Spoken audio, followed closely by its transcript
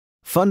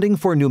Funding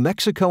for New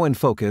Mexico in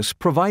Focus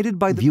provided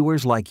by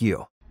viewers like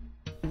you.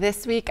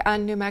 This week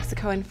on New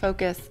Mexico in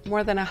Focus,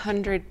 more than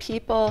 100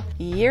 people,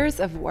 years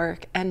of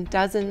work, and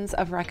dozens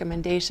of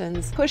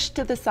recommendations pushed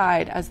to the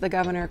side as the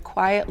governor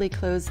quietly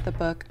closed the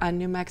book on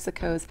New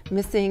Mexico's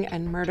Missing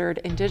and Murdered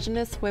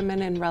Indigenous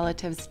Women and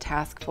Relatives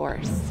Task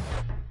Force.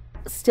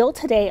 Still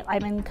today,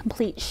 I'm in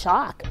complete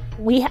shock.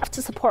 We have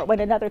to support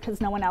one another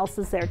because no one else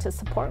is there to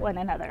support one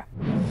another.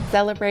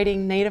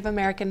 Celebrating Native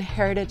American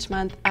Heritage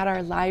Month at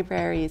our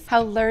libraries,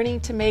 how learning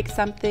to make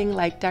something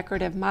like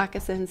decorative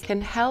moccasins can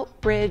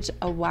help bridge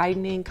a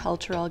widening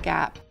cultural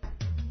gap.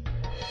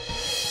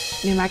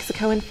 New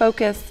Mexico in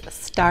Focus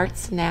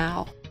starts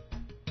now.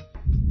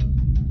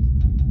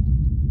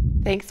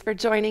 Thanks for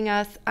joining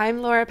us.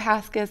 I'm Laura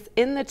Paskus,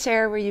 in the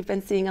chair where you've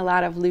been seeing a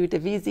lot of Lou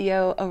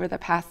DeVizio over the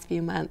past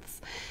few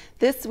months.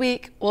 This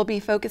week, we'll be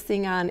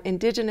focusing on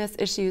Indigenous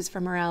issues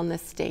from around the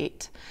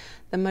state.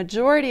 The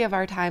majority of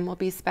our time will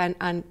be spent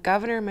on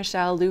Governor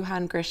Michelle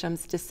Lujan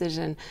Grisham's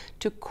decision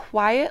to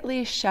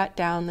quietly shut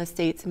down the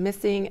state's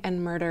Missing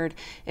and Murdered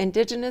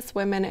Indigenous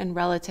Women and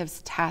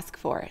Relatives Task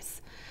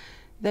Force.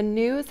 The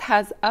news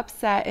has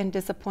upset and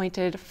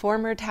disappointed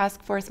former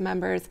task force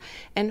members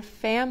and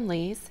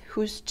families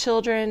whose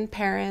children,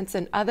 parents,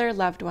 and other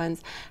loved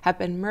ones have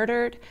been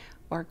murdered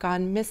or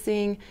gone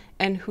missing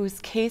and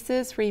whose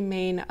cases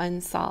remain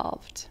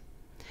unsolved.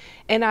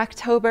 In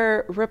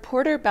October,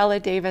 reporter Bella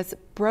Davis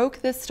broke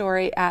this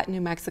story at New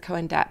Mexico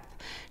in Depth.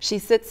 She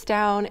sits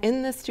down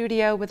in the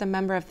studio with a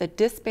member of the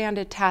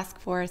disbanded task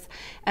force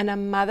and a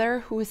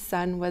mother whose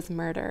son was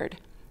murdered.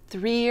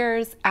 3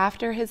 years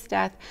after his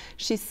death,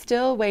 she's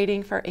still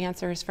waiting for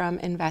answers from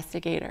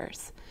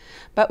investigators.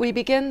 But we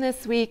begin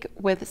this week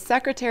with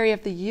Secretary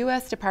of the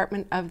U.S.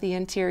 Department of the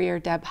Interior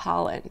Deb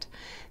Haaland.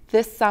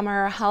 This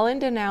summer,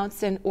 Haaland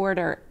announced an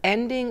order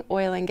ending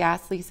oil and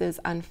gas leases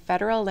on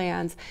federal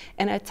lands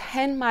in a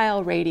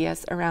 10-mile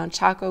radius around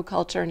Chaco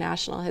Culture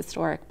National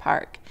Historic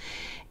Park.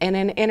 In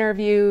an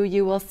interview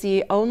you will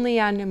see only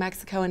on New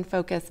Mexico in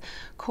Focus,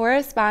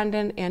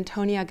 Correspondent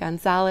Antonia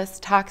Gonzales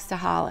talks to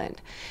Haaland,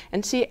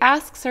 and she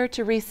asks her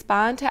to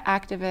respond to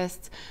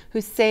activists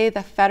who say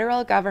the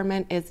federal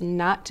government is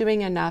not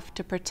doing enough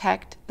to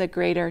protect the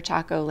Greater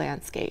Chaco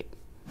landscape.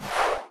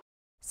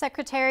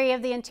 Secretary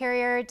of the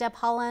Interior Deb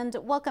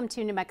Haaland, welcome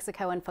to New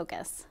Mexico in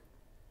Focus.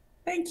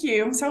 Thank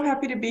you. I'm so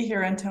happy to be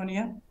here,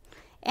 Antonia.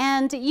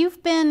 And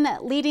you've been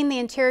leading the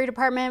Interior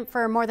Department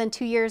for more than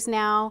 2 years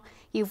now.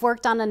 You've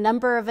worked on a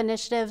number of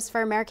initiatives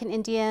for American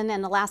Indian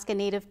and Alaska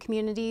Native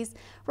communities.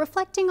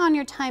 Reflecting on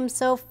your time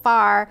so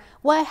far,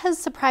 what has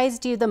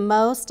surprised you the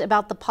most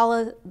about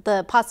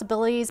the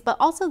possibilities, but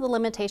also the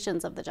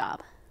limitations of the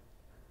job?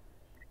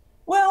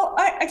 Well,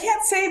 I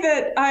can't say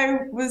that I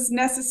was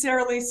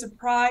necessarily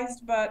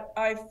surprised, but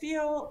I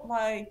feel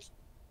like,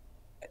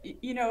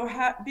 you know,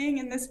 being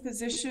in this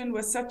position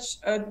with such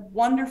a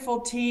wonderful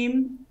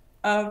team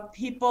of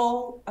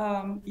people,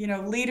 you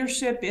know,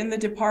 leadership in the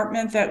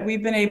department, that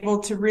we've been able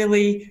to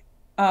really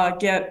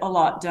get a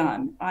lot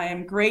done. I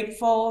am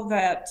grateful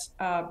that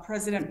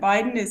President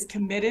Biden is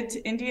committed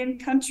to Indian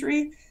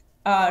country.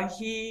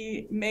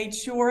 He made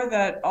sure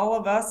that all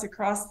of us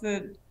across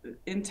the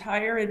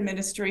entire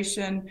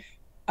administration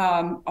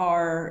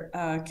are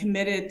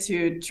committed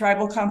to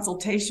tribal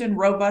consultation,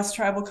 robust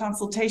tribal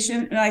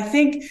consultation. And I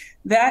think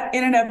that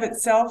in and of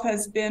itself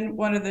has been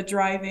one of the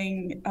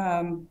driving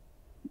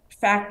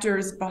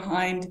factors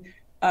behind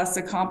us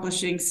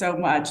accomplishing so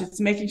much. It's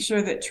making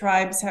sure that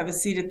tribes have a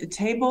seat at the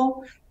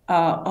table.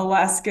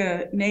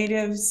 Alaska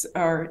Natives,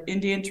 or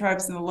Indian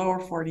tribes in the lower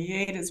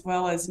 48, as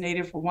well as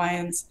Native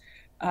Hawaiians,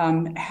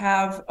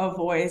 have a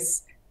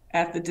voice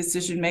at the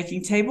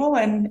decision-making table,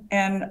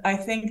 and I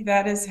think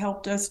that has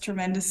helped us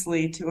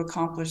tremendously to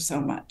accomplish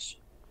so much.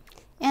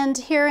 And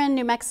here in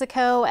New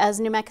Mexico, as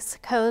New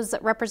Mexico's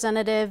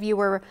representative, you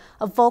were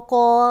a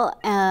vocal,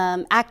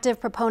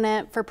 active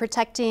proponent for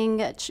protecting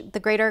the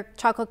Greater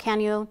Chaco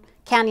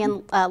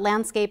Canyon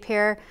landscape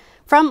here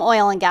from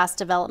oil and gas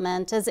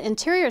development. As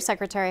Interior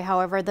Secretary,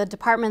 however, the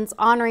department's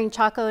Honoring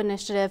Chaco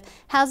initiative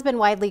has been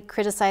widely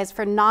criticized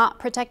for not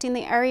protecting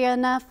the area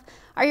enough.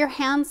 Are your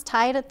hands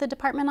tied at the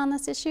department on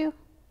this issue?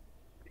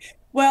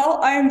 Well,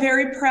 I am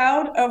very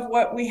proud of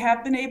what we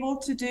have been able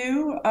to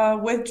do,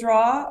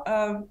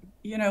 withdraw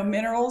you know,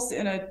 minerals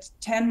in a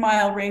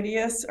 10-mile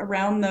radius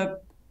around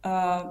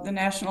the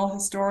National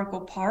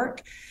Historical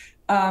Park.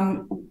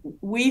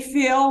 We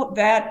feel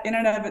that in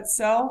and of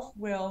itself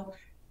will,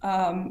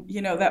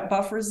 you know, that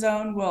buffer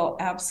zone will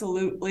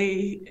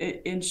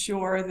absolutely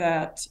ensure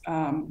that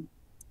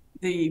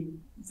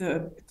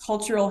the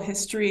cultural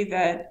history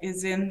that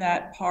is in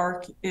that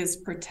park is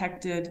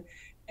protected.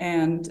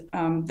 And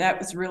that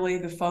was really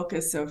the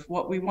focus of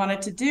what we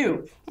wanted to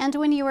do. And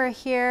when you were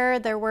here,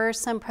 there were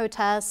some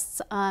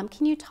protests.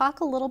 Can you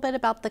talk a little bit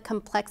about the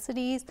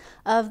complexities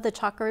of the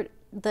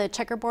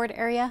checkerboard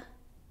area?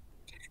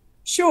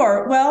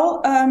 Sure.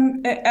 Well,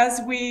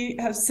 as we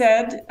have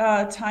said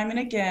time and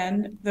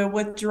again, the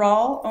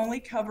withdrawal only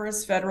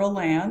covers federal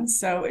lands,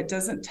 so it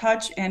doesn't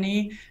touch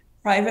any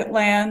private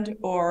land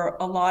or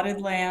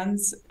allotted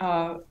lands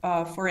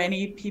for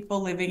any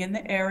people living in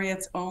the area.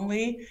 It's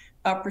only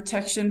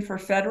protection for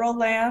federal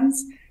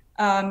lands.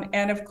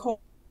 And of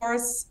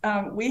course,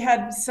 we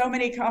had so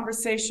many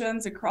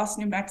conversations across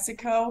New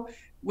Mexico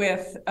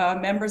with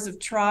members of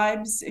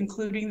tribes,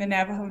 including the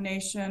Navajo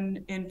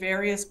Nation in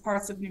various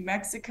parts of New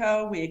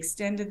Mexico. We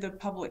extended the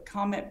public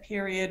comment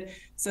period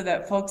so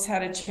that folks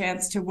had a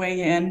chance to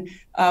weigh in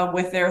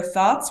with their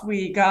thoughts.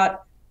 We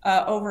got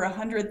over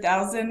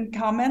 100,000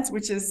 comments,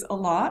 which is a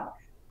lot.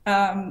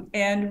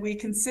 And we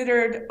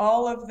considered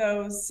all of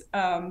those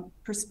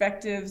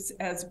perspectives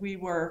as we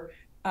were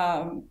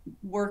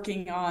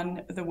working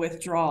on the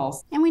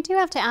withdrawals. And we do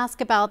have to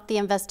ask about the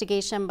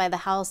investigation by the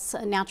House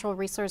Natural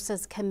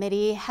Resources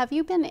Committee. Have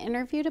you been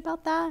interviewed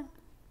about that?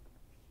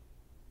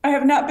 I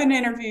have not been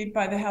interviewed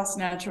by the House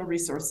Natural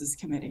Resources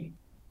Committee.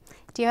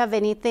 Do you have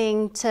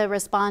anything to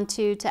respond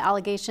to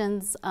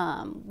allegations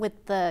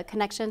with the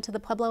connection to the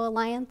Pueblo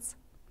Alliance?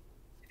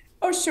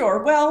 Oh,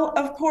 sure. Well,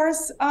 of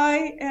course,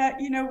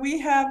 we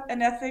have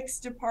an ethics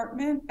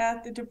department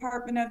at the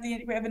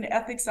we have an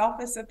ethics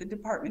office at the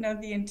Department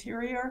of the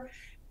Interior.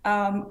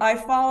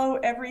 I follow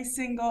every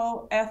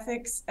single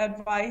ethics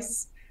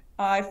advice.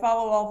 I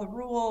follow all the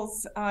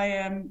rules.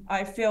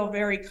 I feel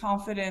very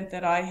confident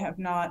that I have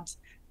not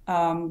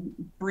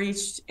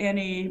breached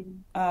any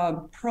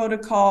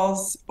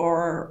protocols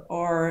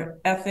or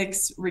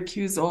ethics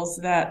recusals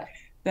that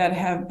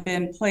have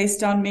been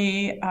placed on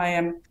me. I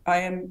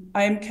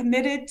am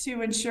committed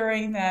to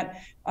ensuring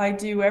that I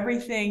do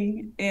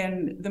everything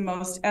in the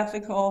most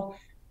ethical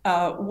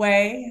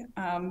way.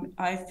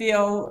 I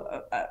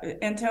feel,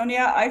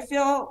 Antonia, I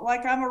feel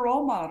like I'm a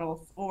role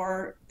model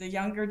for the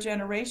younger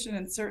generation,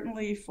 and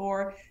certainly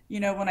for,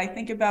 when I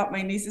think about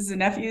my nieces and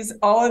nephews,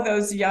 all of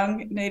those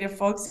young Native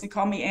folks who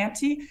call me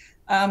auntie,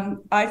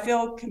 I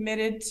feel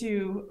committed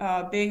to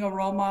being a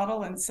role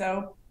model, and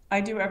so I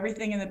do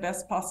everything in the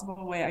best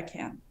possible way I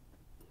can.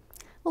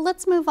 Well,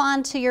 let's move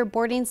on to your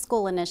boarding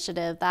school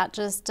initiative that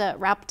just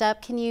wrapped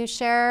up. Can you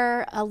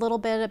share a little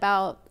bit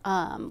about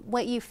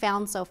what you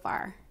found so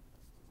far?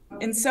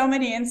 In so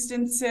many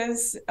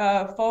instances,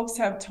 folks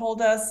have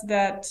told us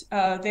that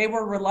they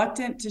were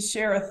reluctant to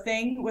share a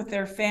thing with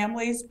their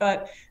families,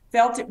 but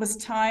felt it was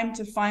time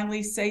to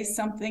finally say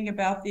something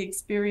about the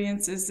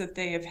experiences that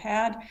they have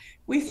had.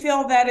 We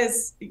feel that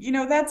is,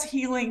 that's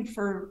healing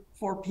for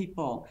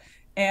people.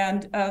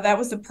 And that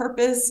was the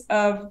purpose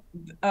of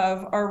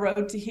our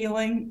road to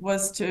healing,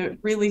 was to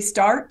really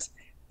start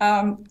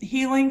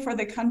healing for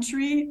the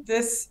country.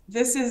 This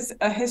is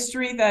a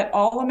history that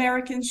all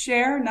Americans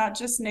share, not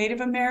just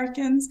Native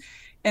Americans.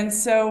 And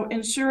so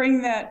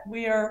ensuring that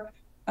we are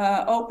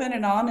open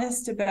and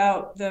honest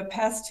about the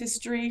past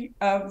history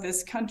of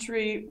this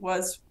country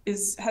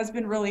has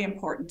been really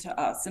important to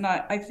us. And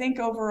I think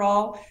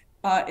overall,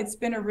 it's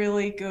been a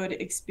really good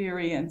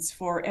experience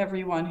for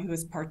everyone who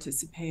has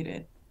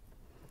participated.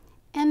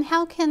 And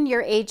how can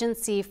your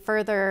agency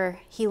further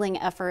healing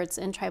efforts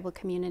in tribal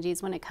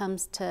communities when it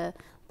comes to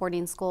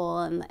boarding school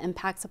and the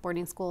impacts of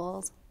boarding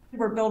schools?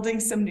 We're building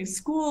some new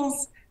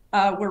schools.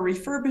 We're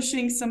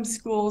refurbishing some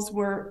schools.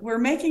 We're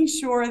making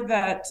sure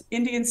that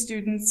Indian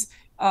students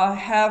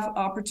have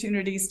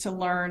opportunities to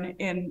learn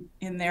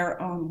in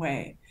their own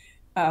way.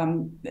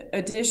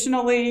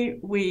 Additionally,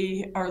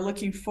 we are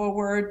looking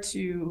forward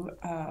to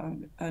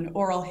an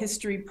oral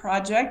history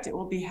project. It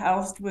will be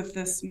housed with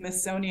the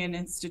Smithsonian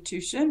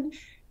Institution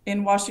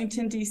in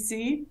Washington,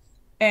 D.C.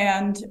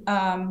 And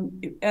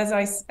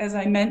as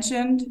I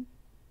mentioned,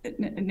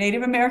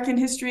 Native American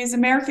history is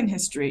American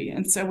history.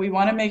 And so we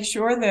want to make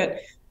sure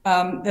that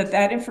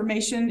that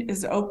information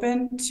is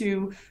open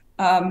to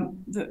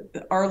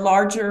our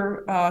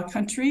larger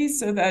countries,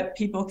 so that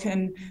people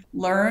can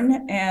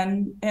learn,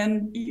 and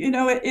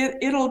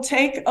it'll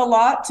take a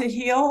lot to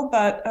heal,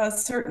 but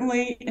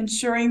certainly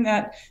ensuring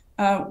that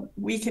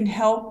we can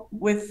help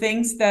with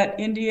things that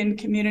Indian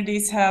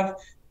communities have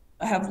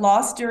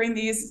lost during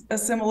these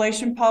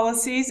assimilation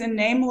policies, and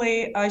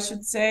namely, I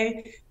should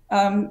say,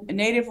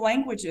 Native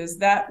languages.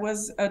 That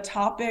was a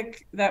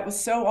topic that was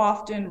so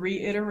often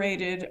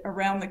reiterated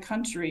around the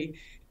country.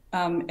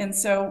 And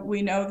so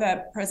we know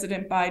that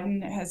President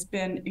Biden has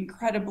been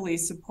incredibly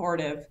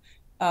supportive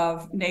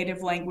of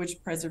Native language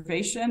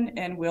preservation,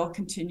 and will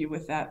continue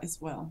with that as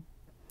well.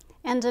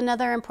 And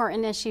another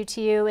important issue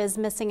to you is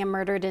missing and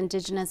murdered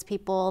Indigenous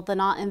people. The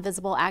Not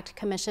Invisible Act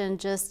Commission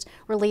just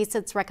released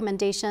its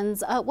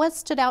recommendations. What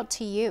stood out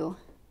to you?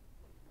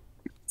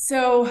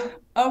 So,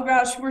 oh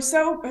gosh, we're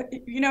so,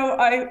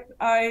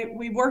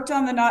 we worked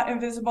on the Not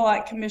Invisible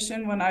Act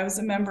Commission when I was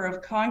a member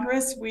of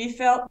Congress. We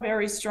felt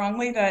very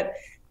strongly that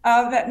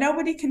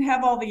nobody can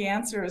have all the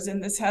answers,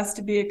 and this has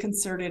to be a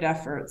concerted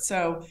effort.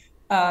 So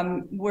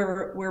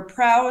we're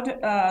proud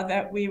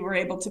that we were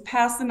able to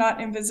pass the Not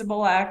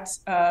Invisible Act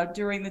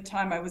during the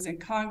time I was in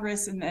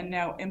Congress, and then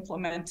now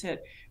implement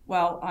it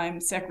while I'm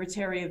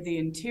Secretary of the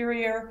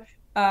Interior.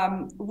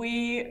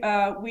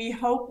 We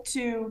hope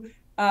to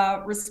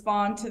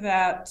respond to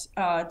that,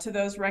 to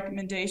those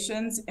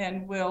recommendations,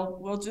 and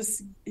we'll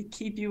just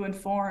keep you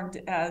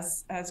informed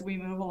as we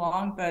move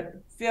along. But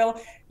Phil,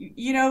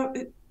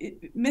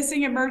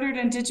 missing and murdered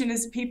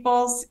Indigenous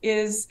peoples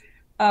is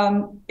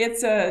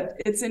it's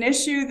an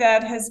issue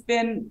that has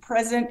been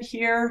present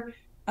here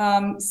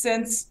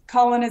since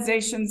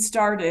colonization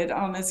started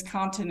on this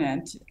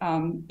continent.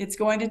 It's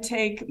going to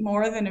take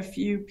more than a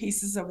few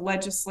pieces of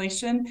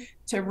legislation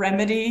to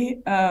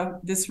remedy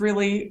this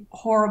really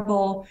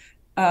horrible,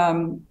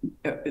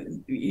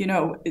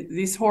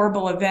 these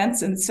horrible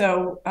events. And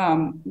so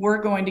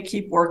we're going to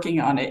keep working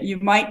on it. You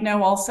might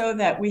know also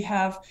that we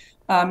have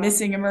a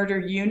missing and murder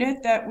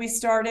unit that we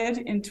started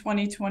in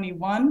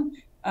 2021.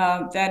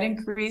 That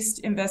increased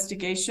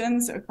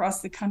investigations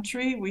across the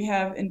country. We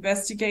have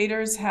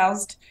investigators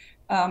housed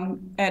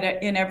in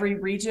every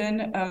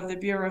region of the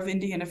Bureau of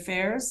Indian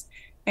Affairs.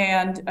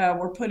 And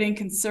we're putting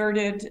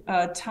concerted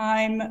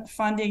time,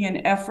 funding,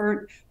 and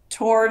effort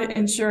toward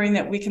ensuring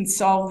that we can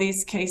solve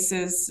these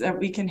cases, that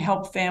we can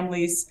help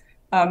families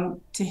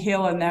to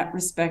heal in that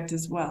respect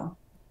as well.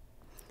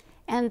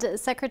 And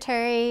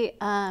Secretary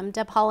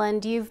Deb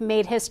Haaland, you've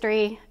made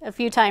history a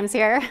few times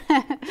here,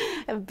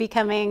 of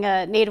becoming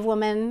a Native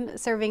woman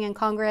serving in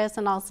Congress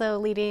and also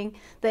leading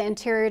the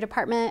Interior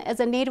Department. As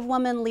a Native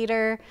woman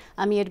leader,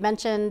 you had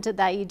mentioned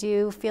that you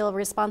do feel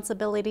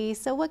responsibility.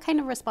 So what kind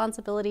of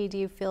responsibility do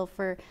you feel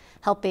for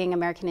helping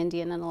American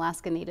Indian and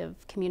Alaska Native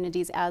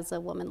communities as a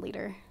woman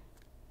leader?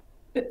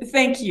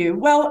 Thank you.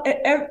 Well,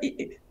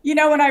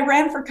 when I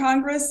ran for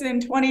Congress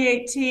in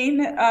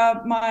 2018,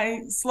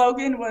 my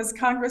slogan was,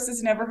 "Congress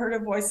has never heard a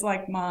voice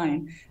like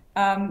mine."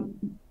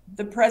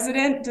 The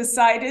president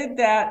decided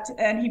that,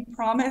 and he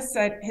promised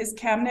that his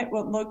cabinet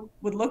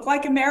would look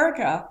like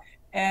America.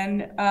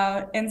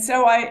 And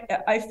so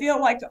I feel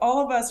like all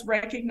of us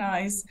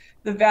recognize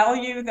the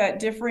value that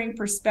differing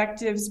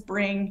perspectives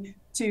bring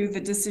to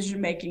the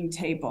decision-making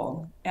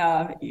table.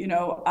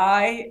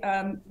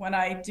 When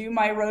I do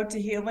my Road to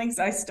Healings,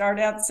 I start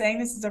out saying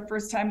this is the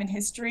first time in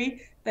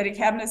history that a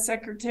cabinet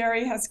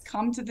secretary has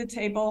come to the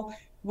table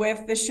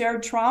with the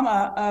shared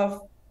trauma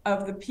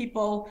of the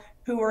people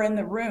who were in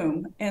the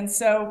room. And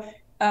so,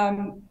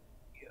 my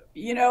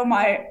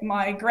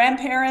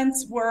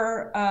grandparents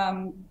were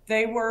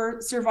they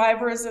were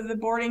survivors of the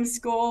boarding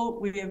school.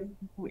 We have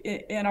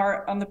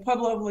on the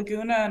Pueblo of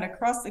Laguna and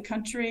across the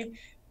country.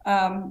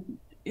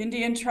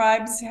 Indian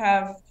tribes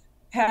have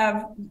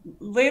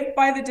lived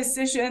by the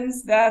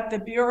decisions that the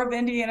Bureau of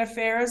Indian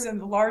Affairs and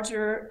the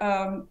larger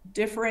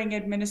differing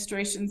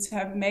administrations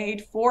have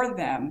made for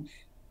them.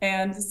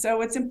 And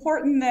so it's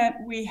important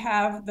that we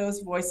have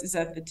those voices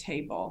at the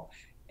table.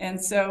 And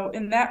so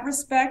in that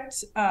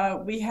respect,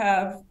 we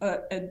have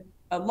a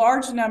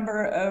large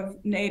number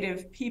of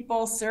Native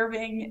people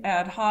serving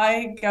at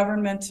high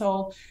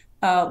governmental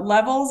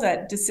levels,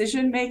 at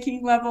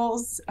decision-making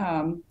levels.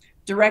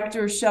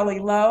 Director Shelley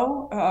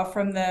Lowe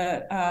from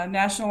the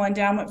National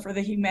Endowment for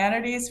the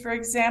Humanities, for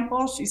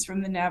example. She's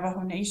from the Navajo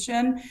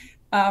Nation.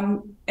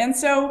 And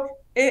so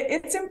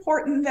it's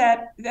important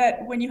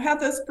that when you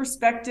have those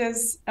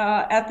perspectives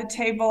at the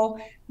table,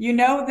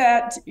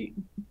 that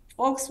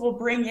folks will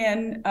bring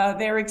in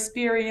their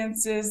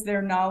experiences,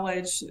 their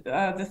knowledge,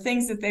 the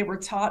things that they were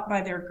taught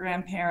by their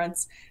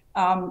grandparents.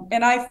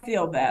 And I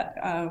feel that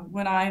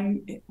when I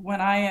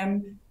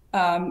am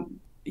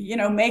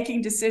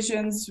making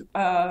decisions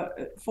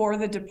for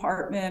the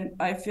department,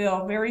 I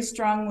feel very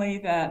strongly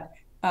that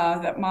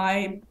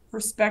my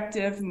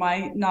perspective,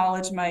 my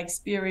knowledge, my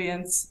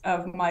experience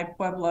of my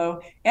Pueblo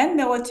and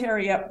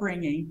military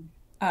upbringing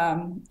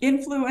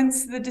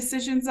influence the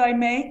decisions I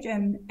make,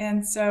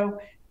 and so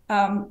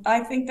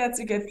I think that's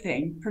a good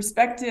thing.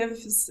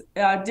 Perspectives,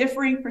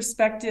 differing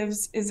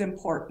perspectives, is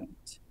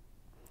important.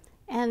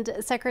 And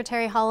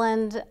Secretary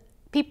Haaland,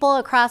 people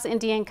across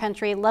Indian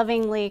country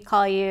lovingly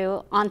call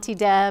you Auntie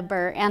Deb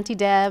or Auntie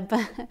Deb.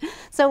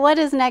 So what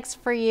is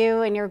next for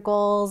you and your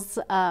goals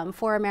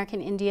for American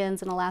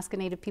Indians and Alaska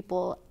Native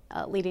people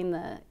leading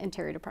the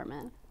Interior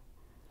Department?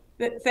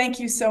 Thank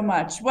you so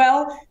much.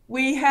 Well,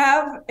 we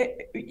have,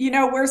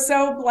 we're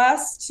so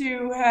blessed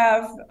to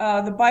have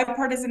the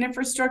Bipartisan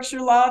Infrastructure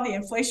Law, the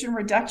Inflation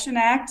Reduction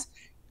Act,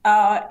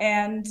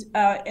 and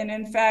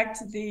in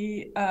fact,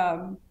 the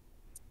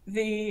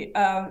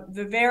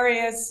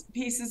various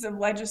pieces of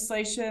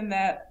legislation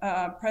that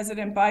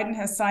President Biden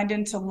has signed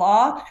into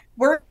law.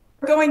 We're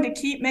going to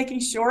keep making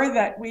sure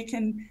that we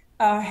can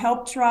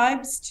help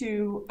tribes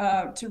to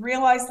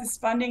realize this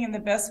funding in the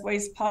best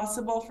ways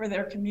possible for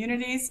their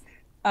communities.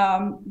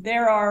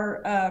 There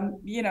are,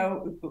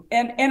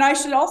 and I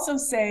should also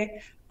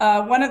say,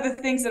 one of the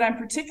things that I'm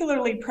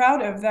particularly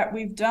proud of that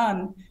we've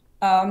done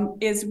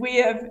is we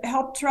have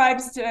helped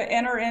tribes to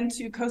enter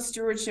into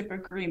co-stewardship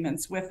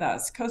agreements with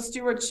us,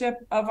 co-stewardship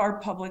of our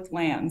public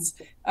lands.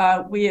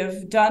 We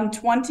have done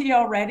 20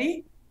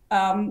 already,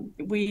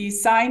 We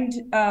signed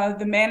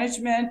the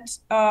management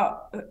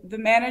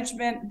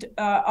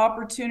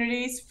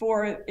opportunities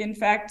for, in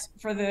fact,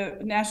 for the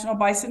National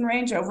Bison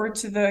Range over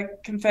to the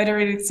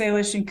Confederated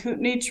Salish and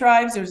Kootenai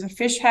tribes. There's a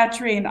fish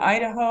hatchery in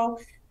Idaho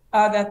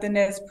that the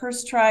Nez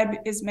Perce tribe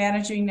is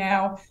managing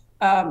now.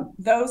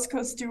 Those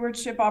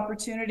co-stewardship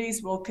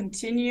opportunities will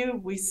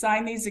continue. We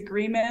sign these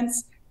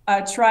agreements.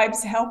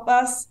 Tribes help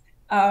us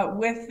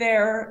with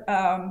their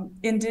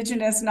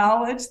indigenous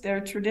knowledge, their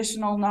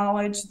traditional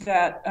knowledge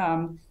that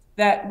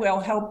will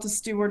help to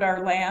steward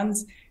our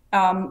lands.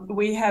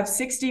 We have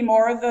 60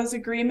 more of those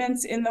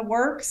agreements in the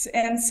works.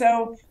 And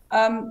so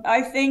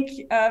I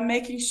think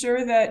making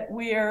sure that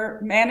we are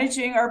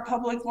managing our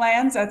public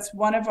lands, that's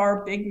one of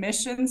our big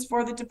missions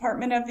for the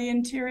Department of the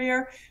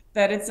Interior,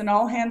 that it's an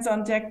all hands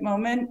on deck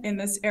moment in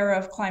this era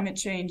of climate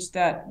change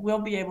that we'll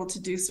be able to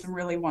do some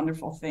really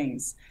wonderful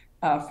things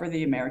for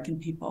the American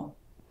people.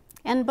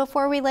 And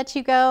before we let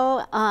you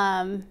go,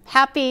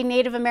 happy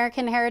Native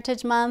American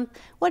Heritage Month.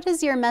 What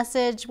is your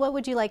message? What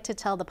would you like to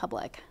tell the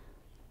public?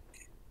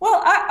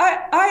 Well,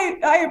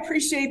 I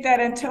appreciate that,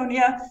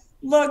 Antonia.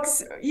 Look,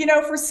 you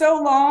know, for so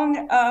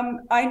long,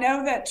 I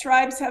know that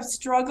tribes have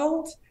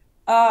struggled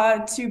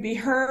to be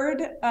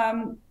heard.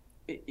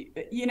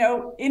 You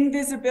know,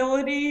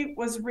 invisibility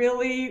was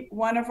really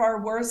one of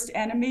our worst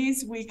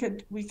enemies. We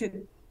could,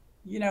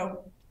 you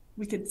know,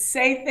 we could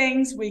say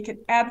things, we could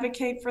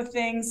advocate for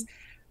things.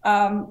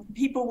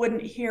 People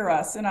wouldn't hear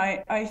us. And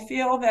I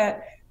feel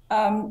that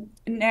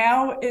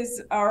now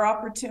is our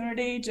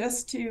opportunity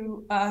just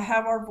to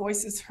have our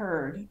voices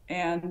heard.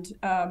 And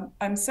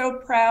I'm so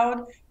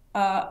proud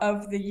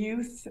of the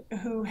youth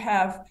who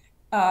have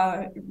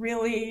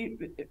really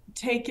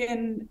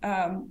taken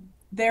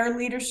their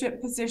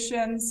leadership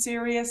positions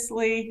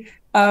seriously,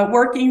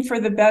 working for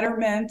the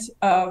betterment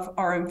of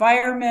our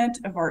environment,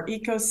 of our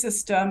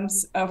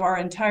ecosystems, of our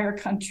entire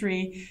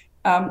country.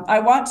 I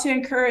want to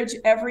encourage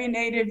every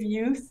Native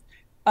youth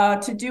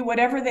to do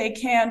whatever they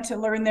can to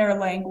learn their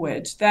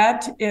language.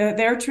 That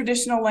their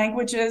traditional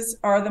languages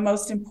are the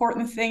most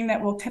important thing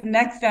that will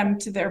connect them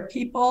to their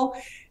people,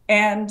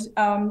 and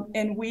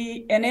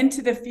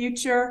into the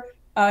future,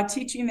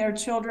 teaching their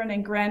children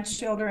and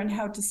grandchildren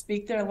how to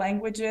speak their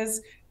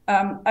languages.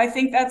 I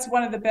think that's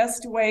one of the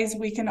best ways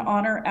we can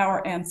honor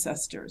our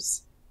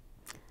ancestors.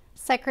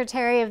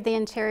 Secretary of the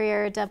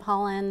Interior, Deb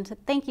Haaland,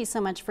 thank you so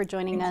much for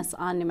joining us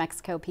on New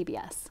Mexico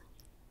PBS.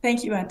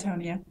 Thank you,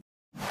 Antonia.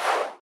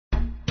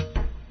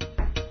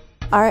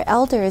 Our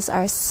elders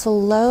are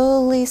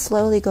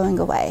slowly going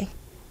away.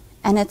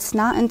 And it's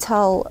not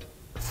until,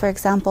 for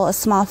example, a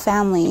small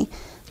family,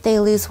 they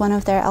lose one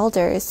of their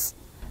elders,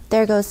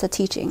 there goes the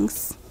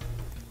teachings.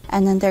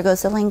 And then there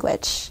goes the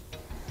language.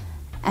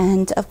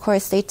 And of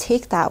course, they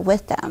take that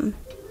with them.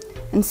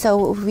 And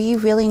so we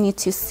really need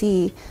to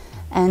see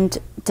and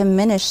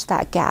diminish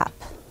that gap.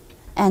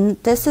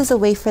 And this is a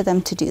way for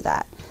them to do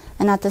that.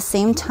 And at the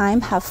same time,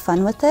 have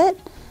fun with it.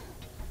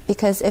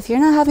 Because if you're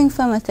not having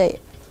fun with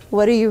it,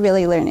 what are you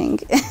really learning?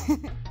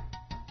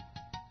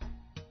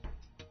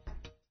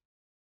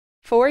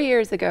 4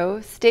 years ago,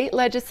 state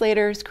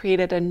legislators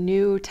created a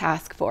new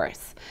task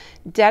force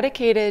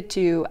dedicated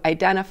to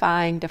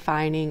identifying,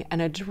 defining,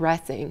 and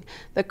addressing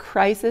the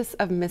crisis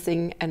of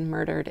missing and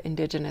murdered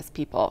Indigenous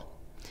people.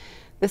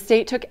 The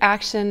state took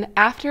action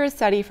after a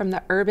study from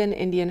the Urban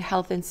Indian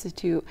Health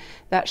Institute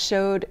that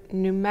showed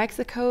New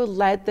Mexico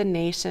led the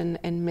nation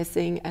in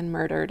missing and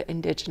murdered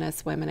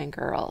Indigenous women and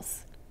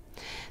girls.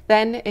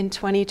 Then in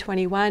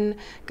 2021,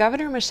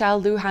 Governor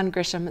Lujan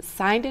Grisham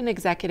signed an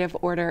executive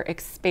order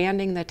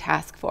expanding the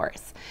task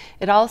force.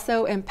 It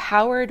also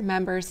empowered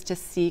members to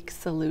seek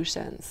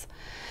solutions.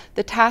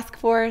 The task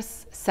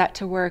force set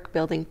to work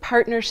building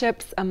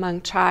partnerships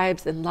among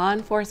tribes and law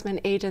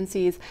enforcement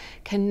agencies,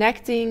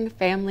 connecting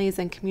families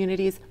and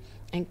communities,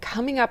 and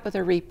coming up with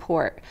a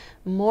report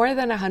more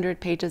than 100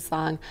 pages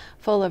long,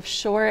 full of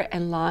short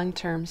and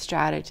long-term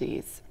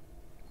strategies.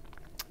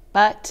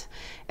 But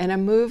in a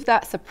move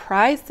that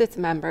surprised its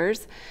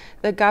members,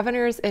 the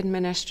governor's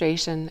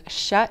administration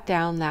shut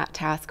down that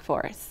task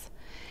force.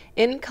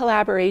 In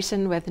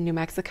collaboration with New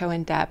Mexico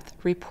in Depth,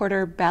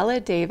 reporter Bella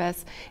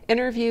Davis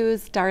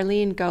interviews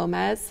Darlene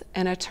Gomez,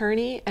 an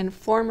attorney and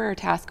former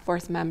task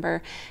force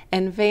member,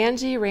 and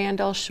Vangie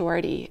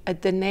Randall-Shorty, a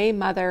Diné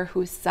mother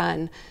whose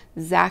son,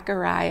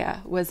 Zachariah,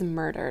 was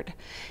murdered.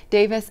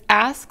 Davis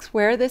asks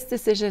where this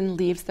decision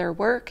leaves their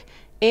work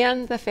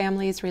and the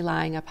families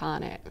relying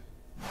upon it.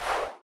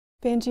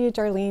 Vangie,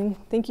 Darlene,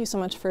 thank you so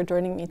much for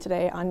joining me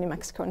today on New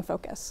Mexico in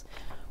Focus.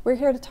 We're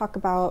here to talk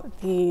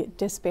about the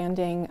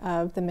disbanding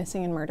of the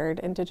Missing and Murdered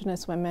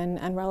Indigenous Women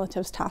and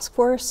Relatives Task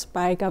Force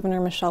by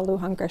Governor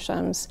Lujan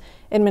Grisham's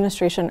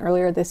administration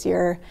earlier this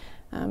year,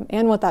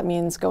 and what that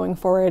means going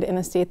forward in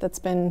a state that's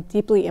been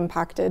deeply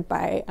impacted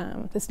by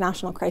this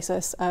national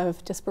crisis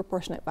of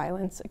disproportionate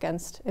violence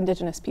against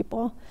Indigenous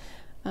people.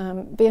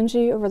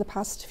 Vangie, over the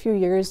past few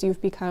years,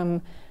 you've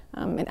become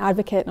an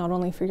advocate not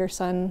only for your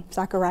son,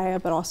 Zachariah,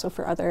 but also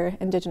for other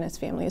Indigenous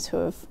families who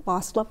have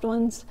lost loved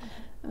ones.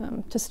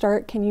 To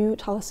start, can you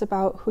tell us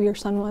about who your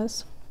son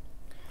was?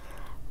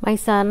 My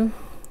son,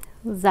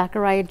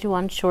 Zachariah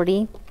Juan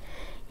Shorty,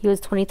 he was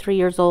 23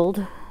 years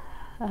old,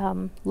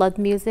 loved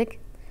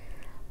music,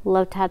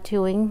 loved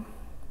tattooing,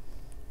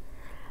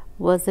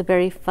 was a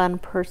very fun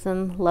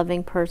person,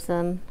 loving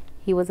person.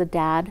 He was a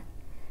dad.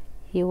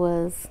 He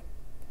was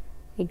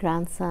a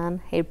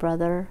grandson, a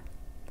brother,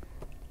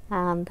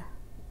 and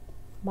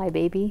my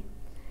baby.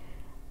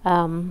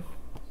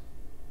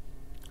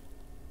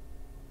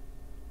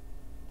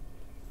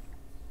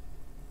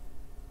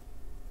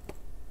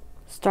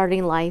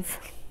 Starting life.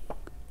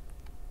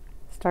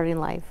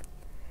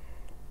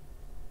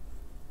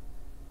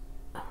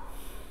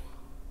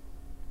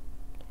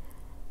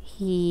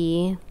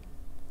 He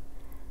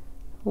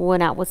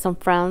went out with some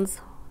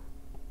friends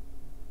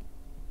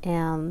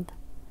and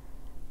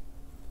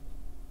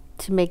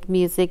to make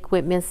music,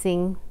 went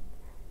missing,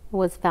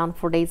 was found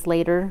 4 days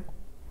later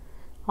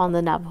on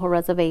the Navajo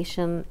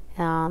reservation,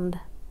 and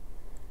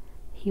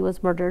he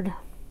was murdered.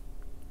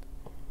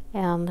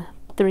 And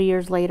 3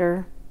 years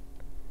later,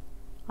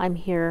 I'm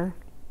here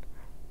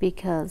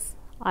because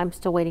I'm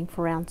still waiting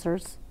for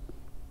answers.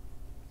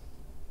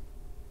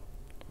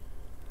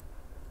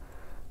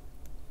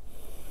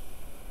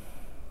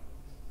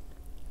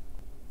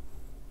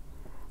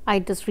 I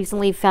just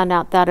recently found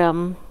out that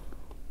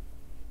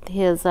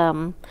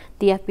the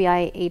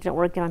FBI agent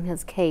working on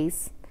his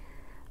case,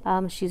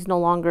 she's no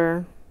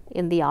longer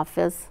in the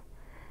office,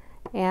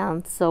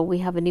 and so we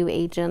have a new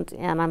agent,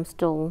 and I'm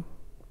still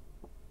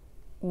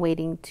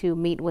waiting to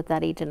meet with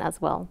that agent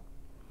as well.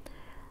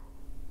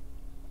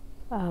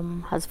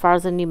 As far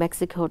as the New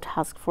Mexico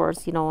task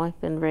force, you know, I've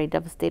been very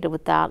devastated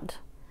with that.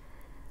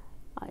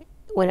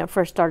 When it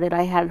first started,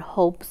 I had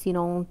hopes, you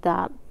know,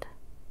 that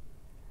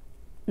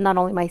not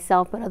only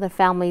myself but other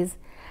families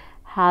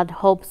had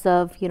hopes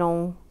of, you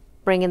know,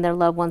 bringing their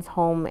loved ones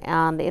home,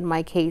 and in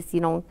my case, you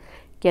know,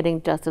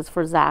 getting justice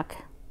for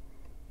Zach.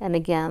 And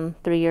again,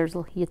 3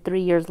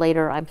 years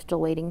later, I'm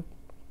still waiting.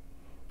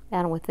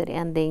 And with it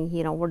ending,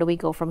 you know, where do we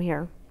go from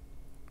here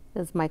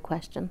is my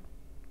question.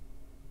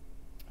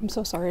 I'm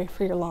so sorry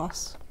for your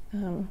loss.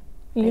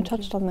 You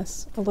touched on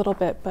this a little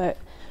bit, but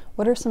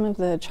what are some of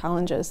the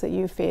challenges that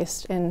you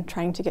faced in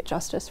trying to get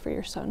justice for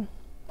your son?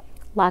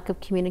 Lack of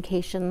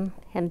communication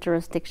and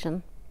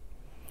jurisdiction.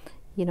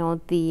 You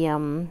know,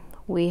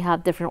 we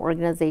have different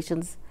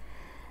organizations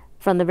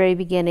from the very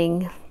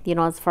beginning, you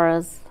know, as far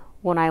as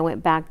when I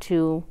went back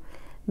to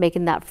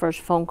making that first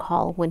phone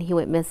call when he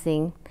went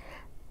missing,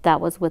 that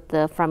was with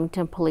the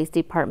Farmington Police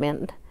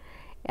Department.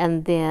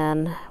 And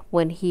then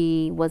when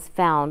he was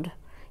found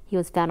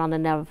on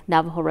the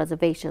Navajo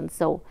reservation.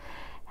 So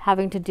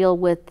having to deal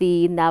with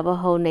the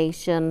Navajo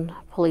Nation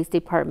Police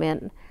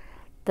Department,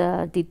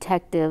 the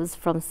detectives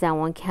from San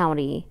Juan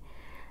County,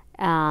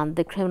 and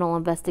the criminal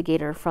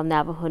investigator from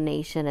Navajo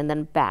Nation, and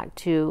then back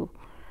to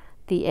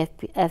the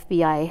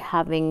FBI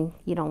having,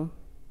 you know,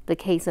 the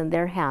case in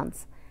their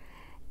hands.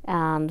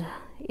 And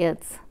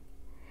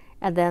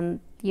then,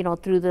 you know,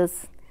 through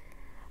this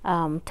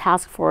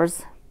task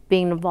force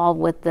being involved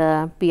with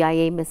the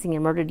BIA Missing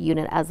and Murdered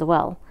Unit as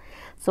well.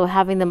 So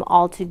having them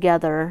all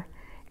together,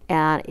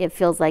 and it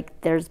feels like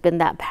there's been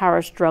that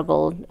power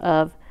struggle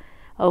of,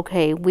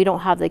 okay, we don't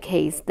have the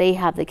case, they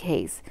have the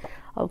case.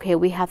 Okay,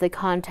 we have to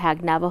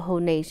contact Navajo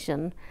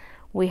Nation.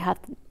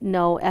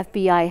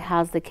 FBI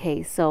has the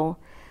case. So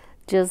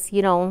just,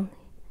 you know,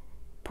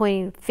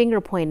 finger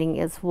pointing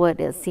is what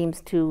it seems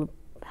to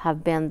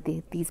have been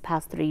these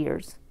past 3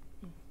 years.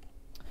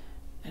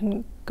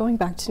 And going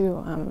back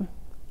to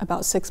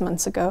about 6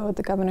 months ago,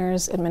 the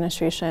governor's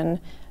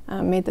administration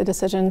made the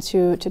decision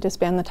to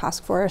disband the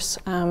task force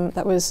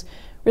that was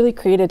really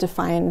created to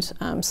find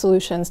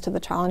solutions to the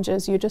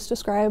challenges you just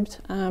described,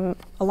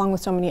 along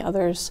with so many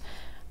others.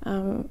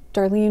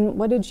 Darlene,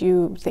 what did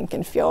you think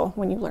and feel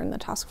when you learned the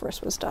task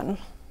force was done?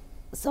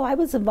 So I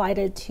was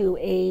invited to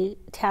a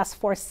task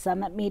force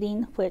summit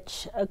meeting,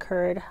 which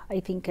occurred, I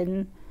think,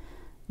 in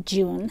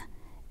June.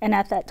 And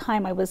at that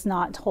time, I was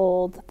not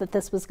told that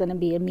this was going to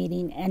be a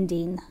meeting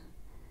ending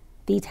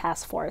the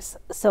task force.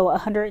 So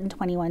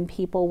 121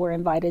 people were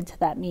invited to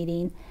that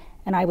meeting,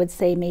 and I would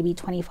say maybe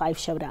 25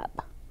 showed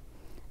up.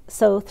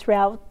 So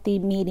throughout the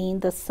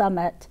meeting, the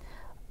summit,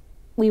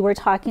 we were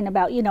talking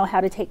about, you know,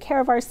 how to take care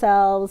of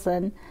ourselves,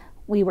 and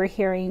we were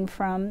hearing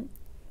from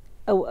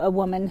a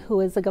woman who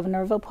is the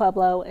governor of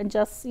Pueblo, and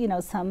just, you know,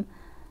 some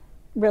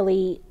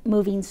really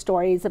moving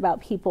stories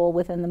about people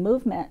within the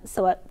movement.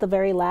 So at the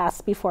very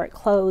last, before it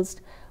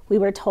closed, we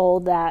were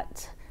told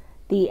that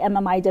the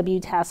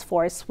MMIWR task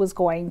force was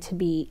going to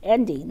be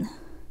ending.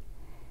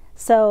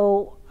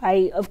 So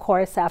I, of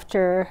course,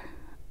 after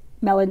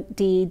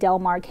Melody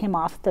Delmar came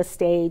off the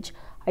stage,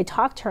 I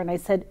talked to her and I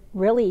said,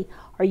 really,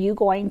 are you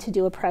going to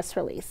do a press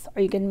release?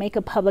 Are you going to make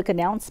a public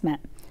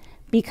announcement?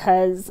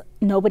 Because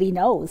nobody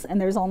knows,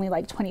 and there's only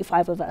like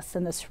 25 of us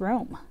in this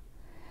room.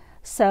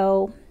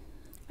 So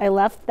I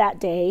left that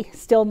day,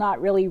 still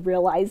not really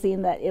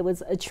realizing that it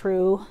was a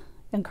true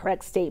and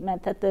correct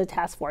statement that the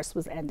task force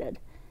was ended.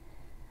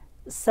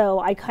 So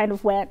I kind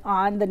of went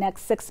on the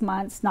next 6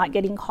 months, not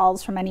getting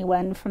calls from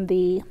anyone from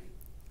the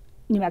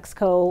New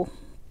Mexico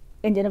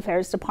Indian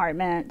Affairs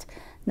Department,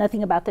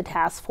 nothing about the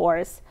task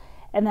force.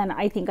 And then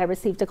I think I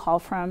received a call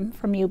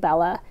from you,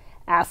 Bella,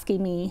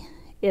 asking me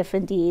if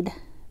indeed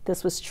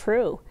this was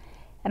true.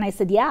 And I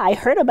said, yeah, I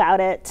heard about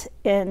it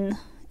in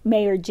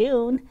May or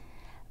June,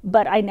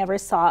 but I never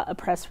saw a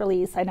press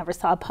release. I never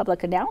saw a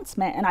public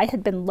announcement, and I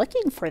had been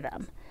looking for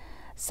them.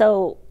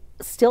 So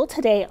still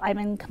today, I'm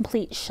in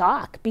complete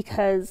shock,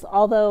 because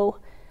although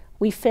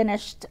we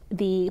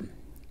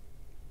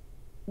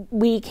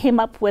came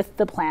up with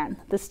the plan,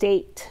 the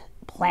state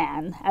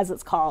plan, as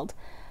it's called,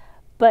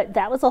 but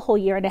that was a whole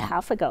year and a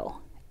half ago.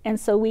 And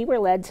so we were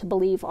led to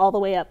believe all the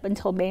way up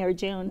until May or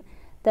June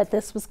that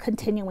this was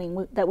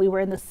continuing, that we were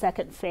in the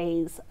second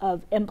phase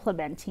of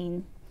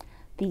implementing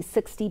the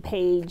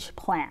 60-page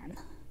plan.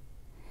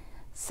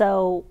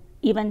 So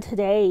even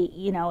today,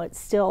 you know, it's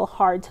still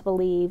hard to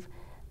believe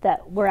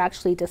that we're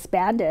actually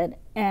disbanded.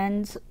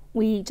 And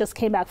we just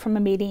came back from a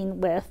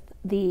meeting with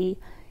the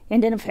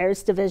Indian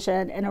Affairs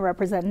Division and a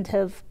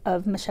representative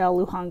of Michelle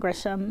Lujan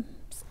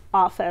Grisham's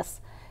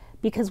office,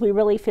 because we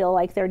really feel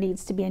like there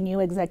needs to be a new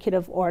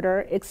executive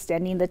order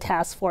extending the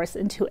task force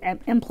into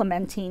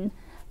implementing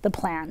the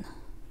plan.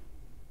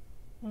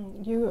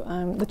 You,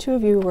 the two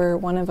of you were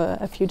one of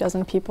a few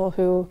dozen people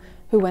who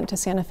went to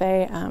Santa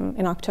Fe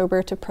in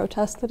October to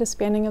protest the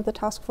disbanding of the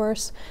task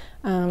force.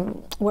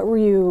 What were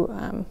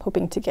you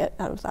hoping to get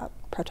out of that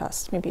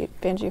protest? Maybe,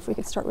 Vangie, if we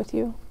could start with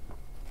you.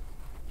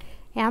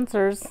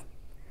 Answers.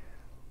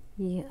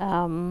 You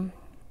know,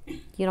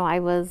 I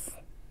was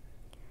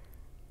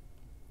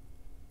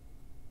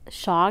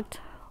shocked,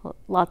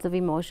 lots of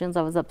emotions.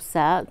 I was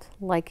upset,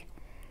 like,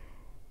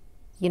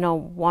 you know,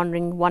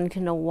 wanting to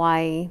know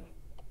why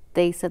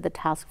they said the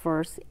task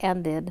force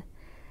ended,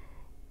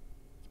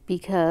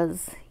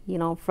 because, you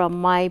know, from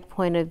my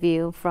point of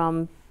view,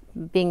 from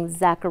being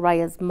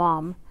Zachariah's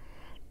mom,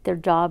 their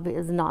job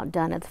is not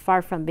done. It's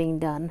far from being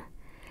done.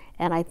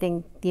 And I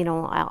think, you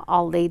know,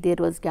 all they did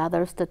was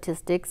gather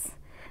statistics,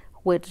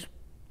 which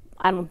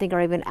I don't think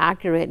are even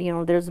accurate. You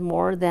know, there's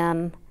more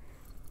than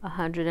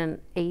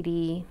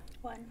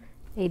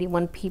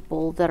 181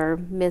 people that are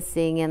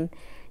missing and,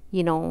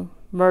 you know,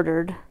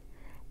 murdered,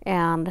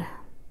 and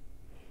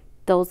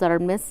those that are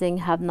missing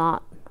have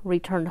not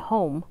returned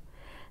home.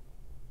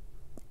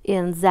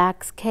 In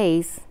Zach's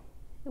case,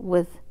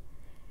 with,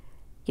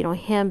 you know,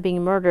 him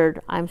being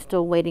murdered, I'm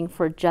still waiting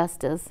for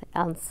justice,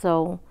 and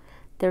so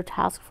their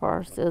task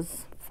force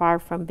is far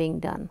from being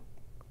done.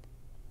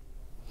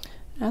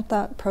 At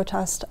that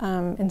protest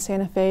in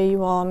Santa Fe,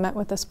 you all met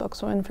with the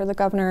spokeswoman for the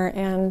governor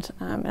and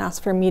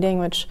asked for a meeting,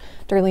 which,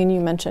 Darlene, you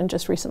mentioned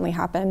just recently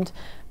happened.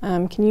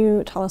 Can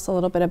you tell us a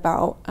little bit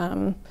about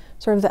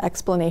sort of the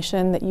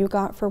explanation that you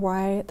got for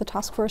why the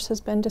task force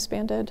has been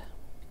disbanded?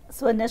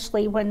 So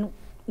initially, when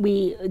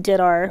we did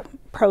our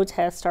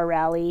protest, our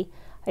rally,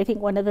 I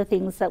think one of the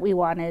things that we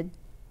wanted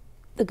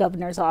the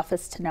governor's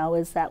office to know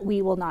is that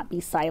we will not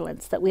be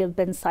silenced, that we have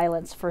been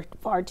silenced for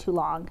far too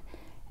long,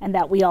 and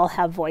that we all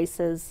have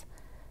voices.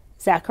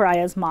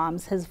 Zachariah's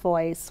mom's his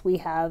voice. We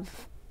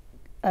have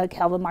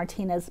Calvin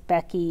Martinez,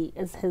 Becky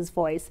is his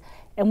voice.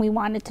 And we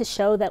wanted to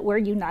show that we're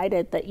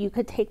united, that you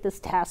could take this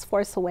task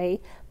force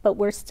away, but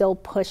we're still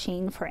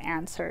pushing for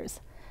answers.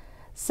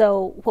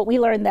 So what we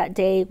learned that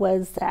day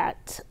was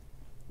that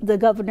the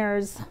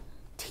governor's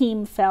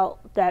team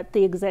felt that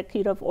the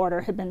executive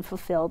order had been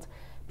fulfilled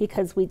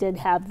because we did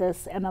have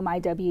this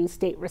MMIWR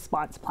state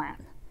response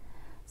plan.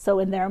 So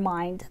in their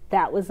mind,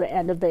 that was the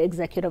end of the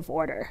executive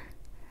order.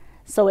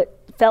 So it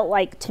felt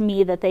like to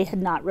me that they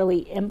had not really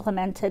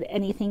implemented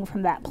anything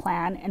from that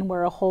plan, and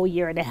we're a whole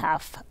year and a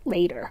half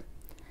later.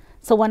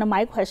 So one of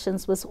my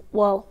questions was,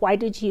 well, why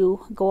did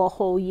you go a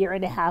whole year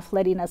and a half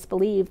letting us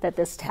believe that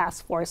this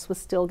task force was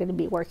still going to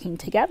be working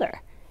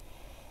together?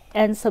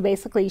 And so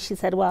basically she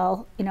said,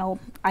 well, you know,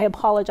 I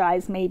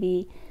apologize,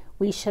 maybe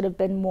we should have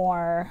been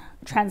more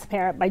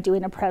transparent by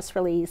doing a press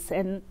release,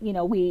 and, you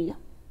know, we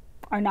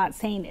are not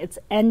saying it's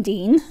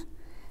ending,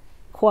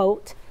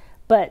 quote,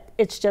 but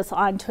it's just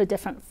on to a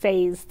different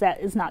phase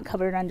that is not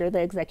covered under the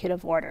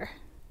executive order.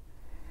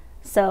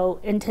 So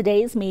in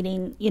today's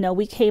meeting, you know,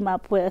 we came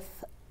up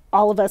with,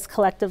 all of us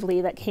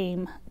collectively that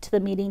came to the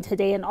meeting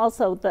today, and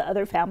also the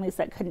other families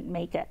that couldn't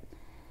make it,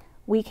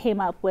 we came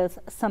up with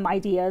some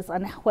ideas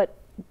on what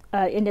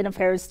Indian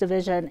Affairs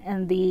Division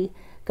and the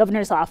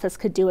governor's office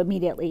could do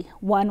immediately.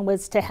 One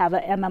was to have a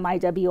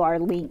MMIWR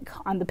link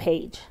on the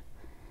page.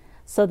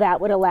 So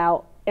that would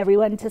allow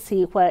everyone to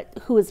see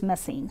who is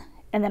missing,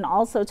 and then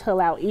also to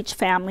allow each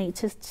family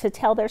to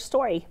tell their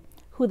story,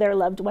 who their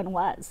loved one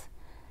was.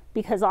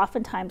 Because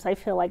oftentimes I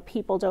feel like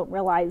people don't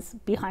realize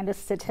behind a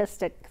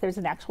statistic there's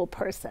an actual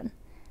person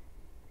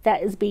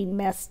that is being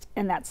missed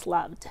and that's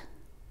loved.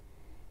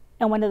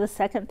 And one of the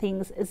second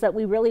things is that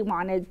we really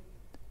wanted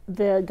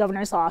the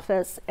governor's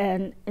office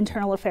and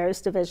Internal Affairs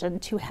Division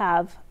to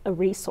have a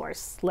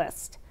resource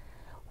list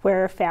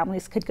where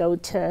families could go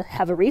to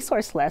have a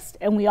resource list.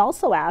 And we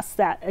also asked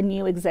that a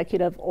new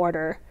executive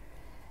order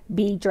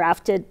be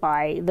drafted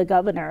by the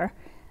governor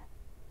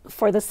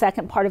for the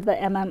second part of the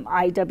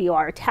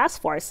MMIWR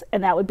task force,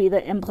 and that would be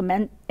the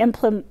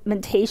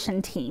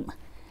implementation team.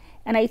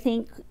 And I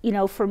think, you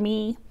know, for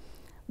me,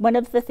 one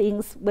of the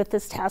things with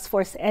this task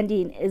force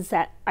ending is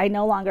that I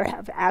no longer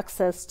have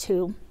access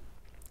to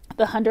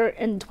the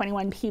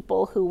 121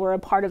 people who were a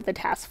part of the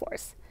task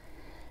force,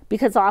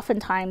 because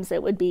oftentimes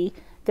it would be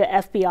the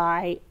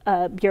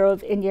FBI, Bureau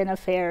of Indian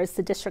Affairs,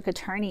 the district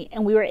attorney,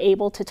 and we were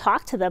able to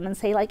talk to them and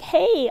say like,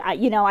 hey,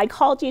 I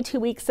called you 2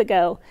 weeks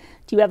ago.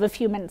 Do you have a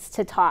few minutes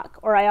to talk?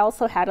 Or I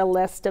also had a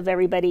list of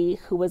everybody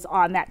who was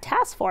on that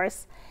task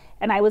force,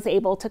 and I was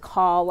able to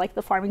call like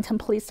the Farmington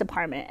Police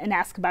Department and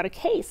ask about a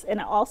case. And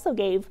it also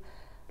gave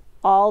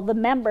all the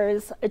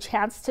members a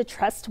chance to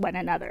trust one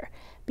another,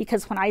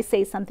 because when I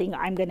say something,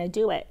 I'm going to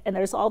do it. And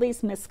there's all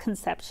these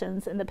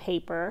misconceptions in the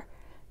paper.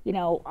 You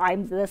know,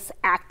 I'm this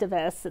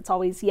activist that's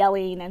always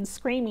yelling and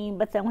screaming,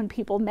 but then when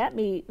people met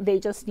me, they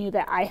just knew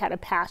that I had a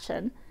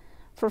passion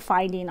for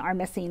finding our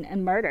missing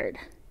and murdered.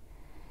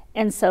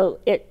 And so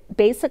it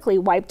basically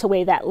wiped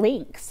away that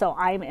link. So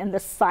I'm in the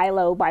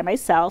silo by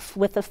myself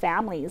with the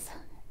families.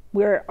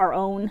 We're our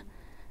own,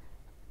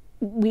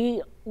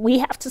 we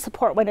have to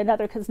support one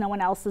another because no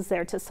one else is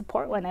there to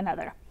support one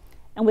another.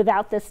 And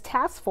without this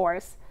task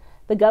force,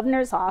 the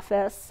governor's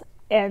office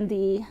and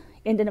the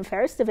Indian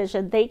Affairs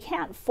Division, they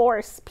can't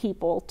force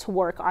people to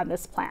work on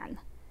this plan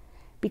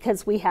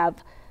because we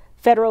have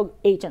federal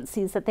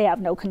agencies that they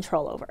have no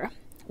control over.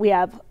 We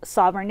have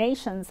sovereign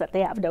nations that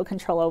they have no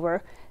control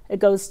over. It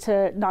goes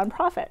to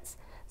nonprofits.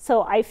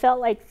 So I felt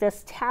like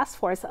this task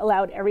force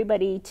allowed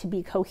everybody to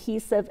be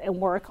cohesive and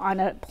work on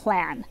a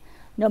plan,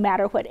 no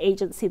matter what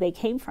agency they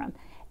came from.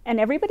 And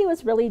everybody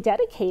was really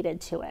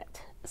dedicated to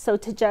it. So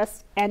to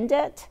just end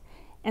it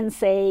and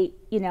say,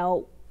 you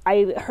know,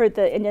 I heard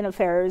the Indian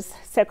Affairs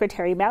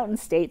Secretary Mountain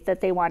state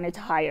that they wanted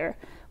to hire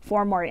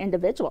 4 more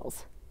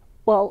individuals.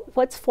 Well,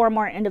 what's 4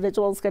 more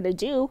individuals going to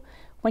do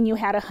when you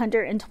had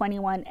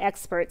 121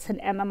 experts in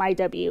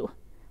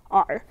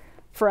MMIWR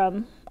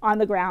from on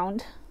the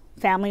ground,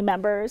 family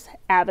members,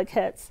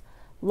 advocates,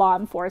 law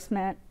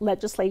enforcement,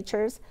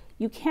 legislatures?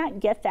 You can't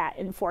get that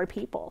in 4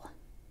 people.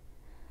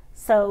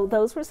 So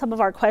those were some of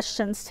our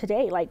questions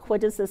today, like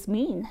what does this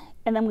mean?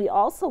 And then we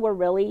also were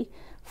really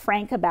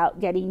frank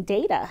about getting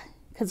data,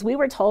 because we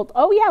were told,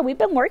 oh yeah, we've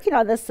been working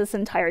on this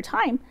entire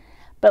time.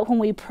 But when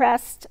we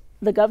pressed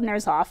the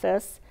governor's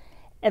office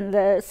and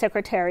the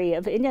Secretary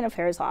of Indian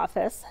Affairs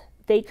office,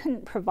 they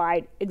couldn't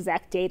provide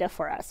exact data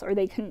for us, or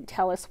they couldn't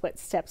tell us what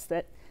steps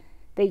that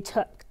they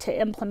took to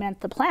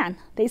implement the plan.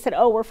 They said,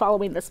 oh, we're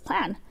following this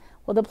plan.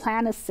 Well, the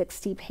plan is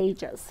 60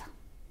 pages.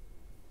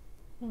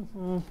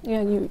 Mm-hmm.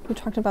 Yeah, you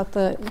talked about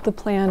the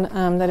plan,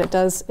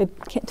 that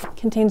it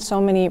contains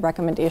so many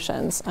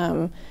recommendations,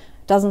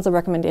 dozens of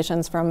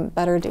recommendations, from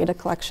better data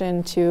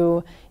collection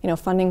to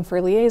funding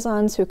for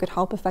liaisons who could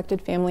help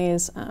affected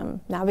families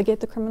navigate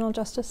the criminal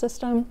justice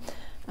system.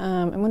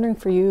 I'm wondering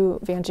for you,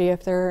 Vangie,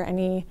 if there are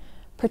any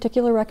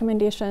particular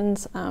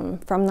recommendations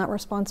from that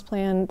response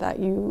plan that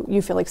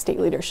you feel like state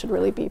leaders should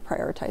really be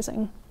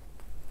prioritizing.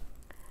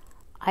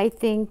 I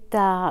think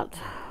that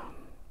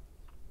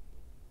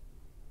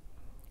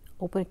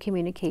open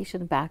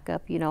communication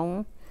backup,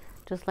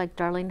 just like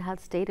Darlene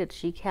had stated,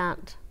 she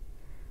can't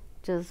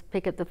just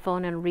pick up the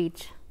phone and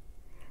reach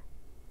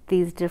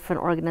these different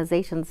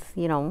organizations,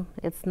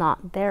 it's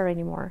not there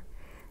anymore.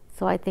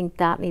 So I think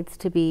that needs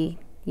to be,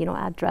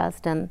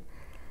 addressed and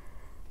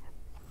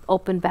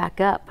open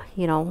back up.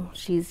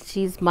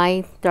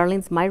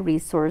 Darlene's my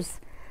resource,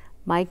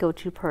 my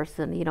go-to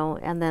person,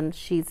 and then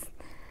she's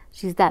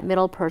that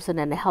middle person,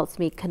 and it helps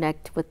me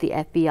connect with the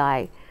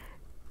FBI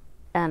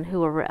and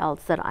whoever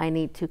else that I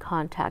need to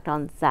contact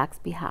on Zach's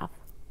behalf.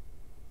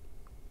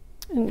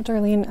 And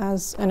Darlene,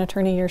 as an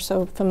attorney, you're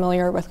so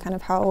familiar with kind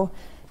of how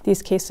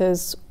these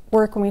cases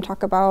work when we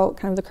talk about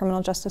kind of the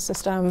criminal justice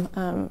system.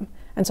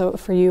 And so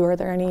for you, are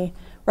there any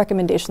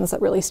recommendations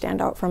that really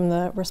stand out from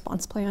the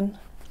response plan?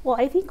 Well,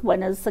 I think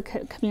one is the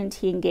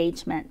community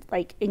engagement,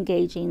 like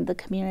engaging the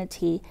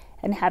community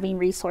and having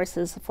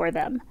resources for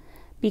them.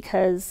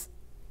 Because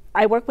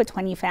I work with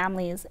 20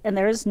 families and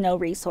there's no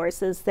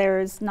resources.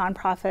 There's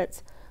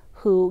nonprofits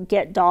who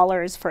get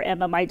dollars for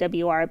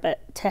MMIWR,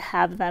 but to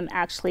have them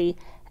actually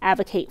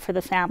advocate for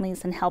the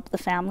families and help the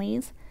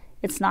families,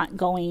 it's not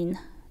going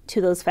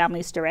to those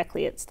families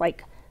directly. It's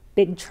like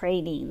big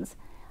trainings.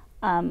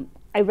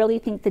 I really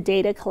think the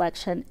data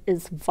collection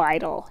is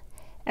vital.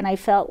 And I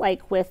felt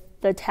like with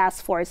the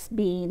task force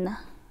being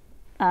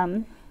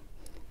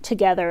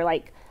together,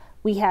 like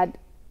we had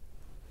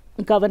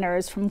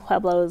governors from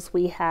Pueblos,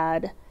 we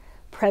had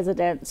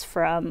presidents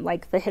from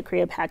like the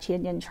Hickory Apache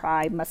Indian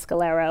tribe,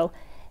 Mescalero,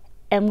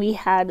 and we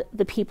had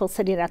the people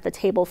sitting at the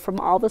table from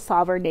all the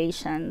sovereign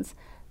nations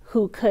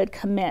who could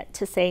commit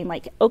to saying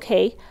like,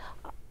 okay,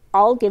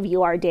 I'll give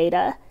you our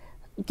data,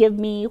 give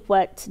me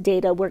what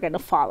data we're going to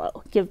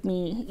follow, give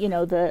me,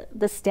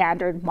 the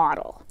standard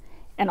model,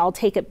 and I'll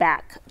take it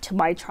back to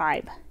my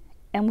tribe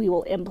and we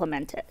will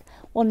implement it.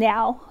 Well,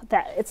 now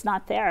that it's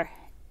not there,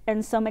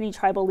 and so many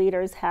tribal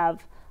leaders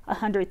have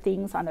 100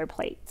 things on their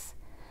plates.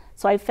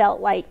 So I felt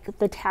like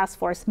the task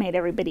force made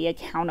everybody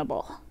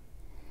accountable.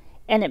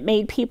 And it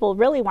made people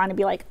really want to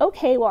be like,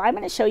 okay, well, I'm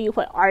going to show you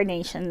what our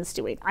nation's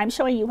doing. I'm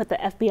showing you what the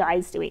FBI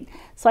is doing.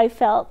 So I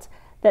felt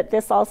that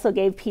this also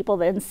gave people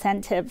the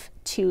incentive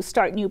to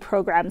start new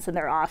programs in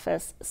their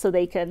office so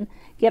they can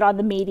get on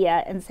the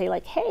media and say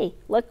like, hey,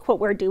 look what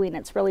we're doing,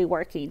 it's really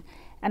working.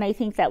 And I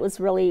think that was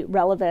really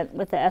relevant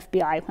with the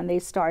FBI when they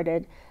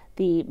started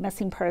the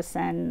missing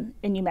person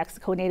in New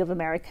Mexico Native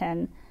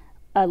American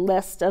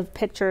list of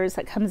pictures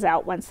that comes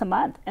out once a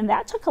month. And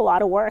that took a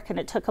lot of work and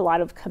it took a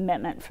lot of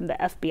commitment from the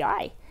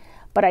FBI.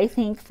 But I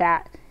think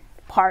that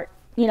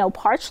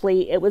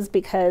partially it was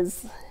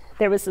because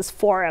there was this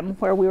forum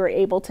where we were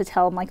able to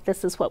tell them like,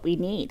 this is what we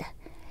need.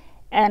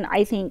 And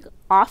I think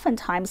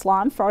oftentimes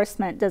law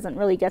enforcement doesn't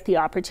really get the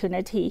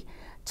opportunity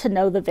to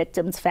know the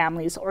victims'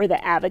 families or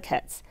the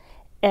advocates.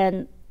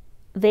 And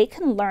they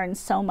can learn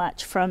so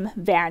much from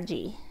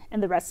Vangie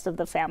and the rest of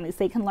the families.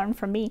 They can learn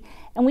from me.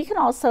 And we can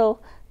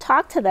also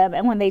talk to them.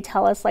 And when they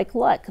tell us like,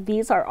 look,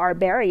 these are our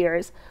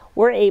barriers,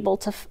 we're able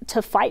to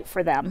fight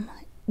for them,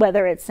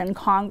 whether it's in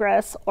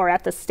Congress or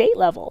at the state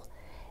level.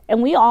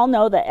 And we all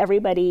know that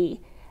everybody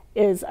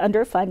is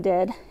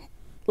underfunded,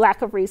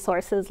 lack of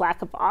resources,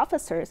 lack of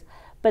officers,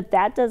 but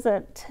that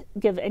doesn't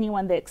give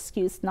anyone the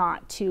excuse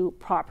not to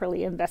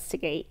properly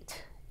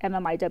investigate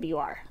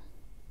MMIWR.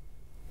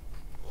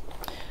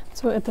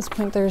 So at this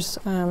point, there's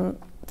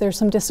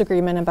some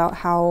disagreement about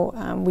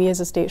how we as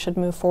a state should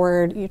move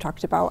forward. You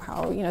talked about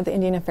how the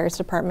Indian Affairs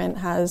Department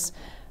has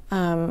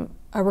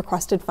a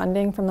requested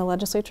funding from the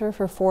legislature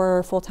for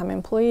 4 full-time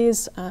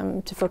employees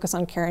to focus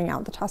on carrying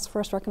out the task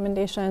force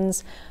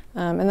recommendations.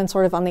 And then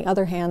sort of on the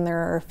other hand, there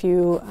are a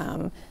few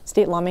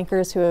state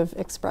lawmakers who have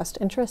expressed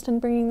interest in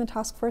bringing the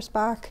task force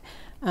back.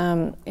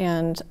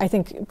 And I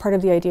think part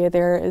of the idea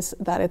there is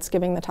that it's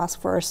giving the task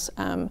force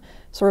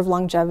sort of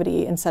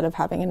longevity instead of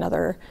having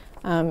another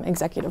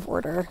executive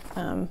order.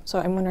 So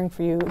I'm wondering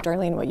for you,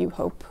 Darlene, what you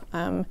hope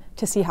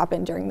to see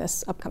happen during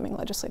this upcoming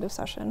legislative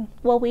session.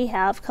 Well, we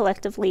have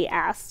collectively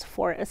asked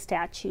for a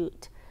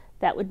statute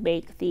that would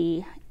make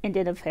the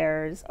Indian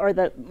Affairs or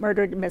the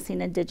Murdered and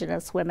Missing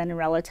Indigenous Women and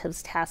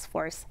Relatives Task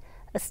Force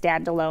a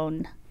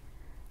standalone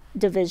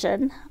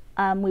division.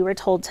 We were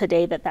told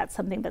today that that's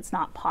something that's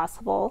not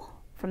possible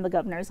from the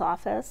governor's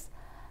office.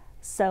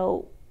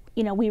 So,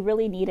 we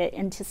really need it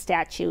into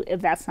statute.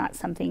 If that's not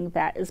something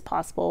that is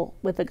possible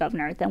with the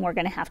governor, then we're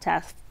going to have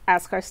to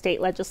ask our state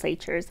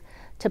legislatures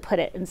to put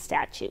it in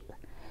statute.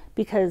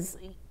 Because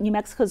New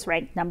Mexico's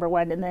ranked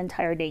 #1 in the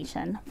entire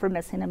nation for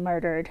missing and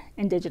murdered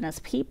Indigenous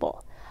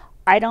people.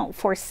 I don't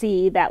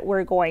foresee that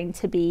we're going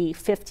to be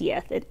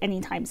 50th at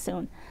any time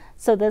soon.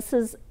 So this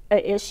is an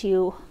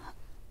issue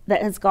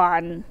that has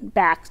gone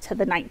back to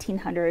the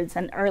 1900s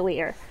and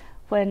earlier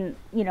when,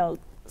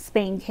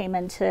 Spain came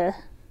into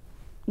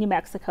New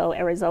Mexico,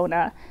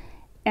 Arizona.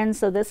 And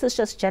so this is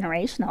just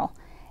generational.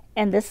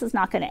 And this is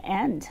not going to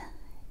end.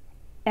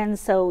 And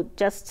so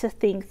just to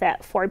think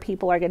that 4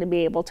 people are going to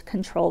be able to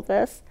control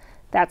this,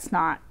 that's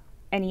not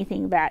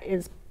anything that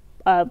is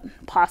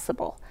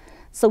possible.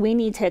 So we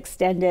need to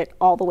extend it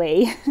all the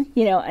way,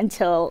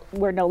 until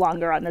we're no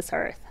longer on this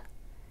earth,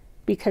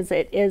 because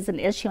it is an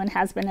issue and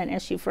has been an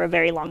issue for a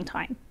very long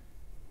time.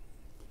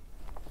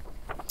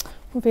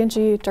 Well,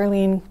 Vangie,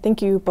 Darlene,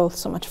 thank you both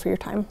so much for your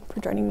time, for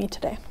joining me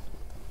today.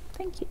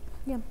 Thank you.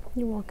 Yeah,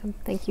 you're welcome.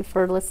 Thank you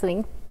for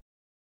listening.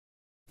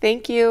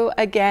 Thank you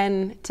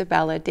again to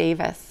Bella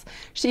Davis.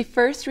 She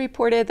first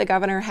reported the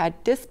governor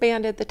had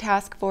disbanded the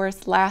task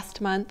force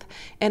last month,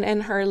 and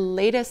in her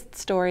latest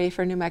story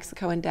for New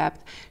Mexico in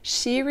Depth,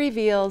 she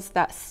reveals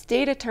that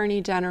State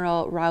Attorney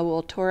General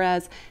Raul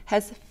Torres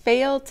has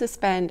failed to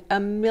spend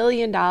 $1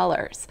 million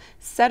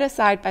set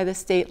aside by the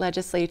state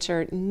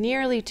legislature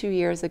nearly 2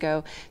 years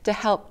ago to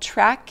help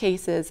track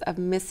cases of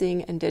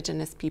missing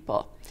Indigenous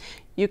people.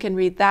 You can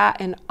read that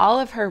and all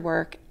of her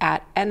work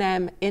at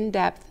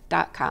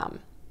nminDepth.com.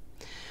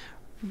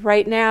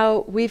 Right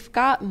now, we've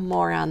got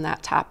more on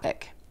that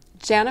topic.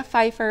 Jana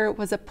Pfieffer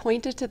was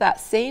appointed to that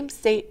same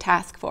state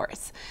task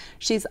force.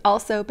 She's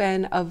also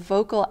been a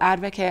vocal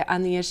advocate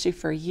on the issue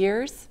for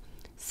years.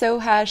 So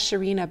has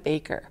Shereena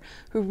Baker,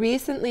 who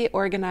recently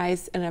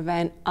organized an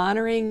event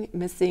honoring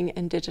missing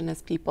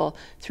Indigenous people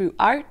through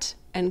art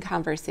and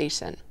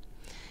conversation.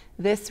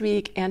 This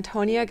week,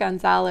 Antonia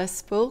Gonzales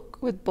spoke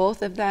with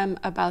both of them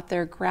about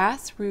their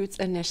grassroots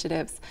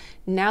initiatives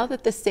now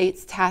that the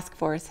state's task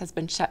force has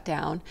been shut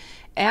down,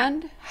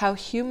 and how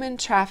human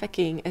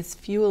trafficking is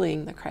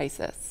fueling the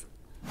crisis.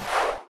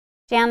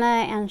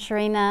 Jana and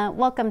Shereena,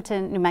 welcome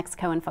to New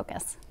Mexico in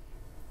Focus.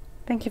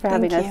 Thank you for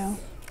having us.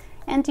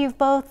 And you've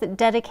both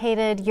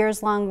dedicated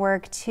years-long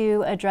work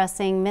to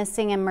addressing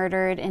missing and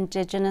murdered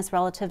Indigenous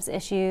relatives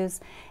issues,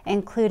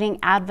 including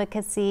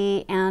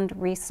advocacy and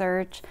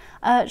research.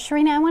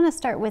 Shereena, I want to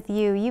start with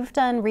you. You've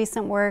done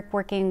recent work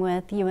working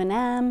with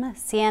UNM,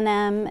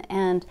 CNM,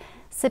 and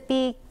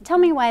SIPI. Tell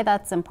me why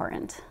that's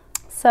important.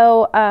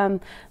 So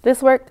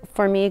this work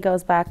for me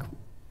goes back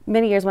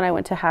many years when I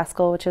went to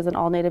Haskell, which is an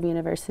all-Native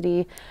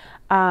university.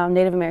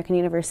 Native American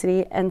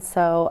University, and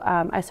so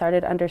I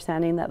started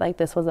understanding that like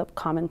this was a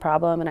common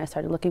problem, and I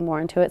started looking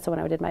more into it. So when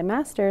I did my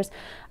master's,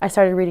 I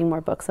started reading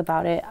more books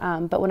about it.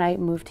 But when I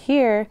moved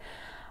here,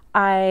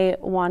 I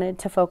wanted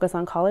to focus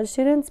on college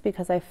students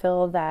because I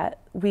feel that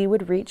we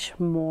would reach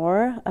a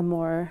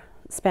more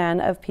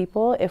span of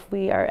people if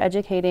we are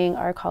educating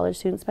our college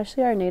students,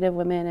 especially our Native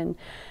women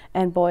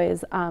and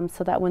boys,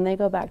 so that when they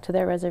go back to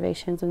their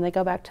reservations, when they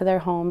go back to their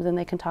homes, and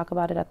they can talk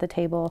about it at the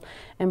table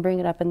and bring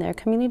it up in their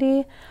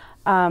community.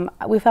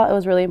 We felt it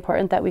was really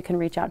important that we can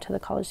reach out to the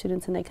college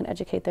students and they can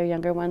educate their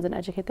younger ones and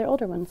educate their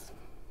older ones.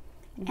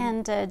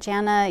 And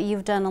Jana,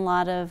 you've done a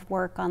lot of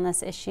work on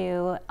this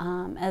issue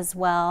as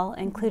well,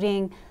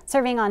 including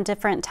serving on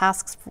different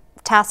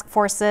task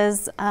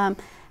forces.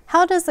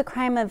 How does the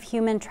crime of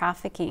human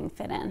trafficking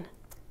fit in?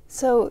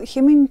 So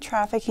human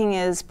trafficking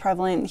is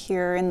prevalent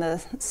here in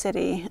the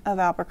city of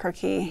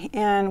Albuquerque,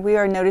 and we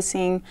are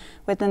noticing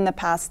within the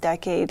past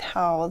decade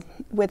how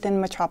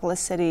within metropolis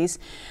cities,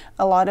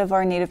 a lot of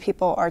our Native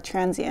people are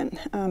transient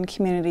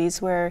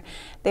communities where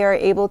they are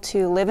able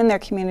to live in their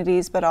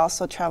communities but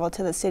also travel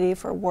to the city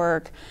for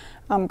work,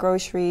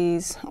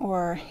 groceries,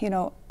 or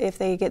if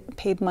they get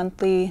paid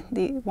monthly,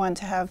 they want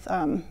to have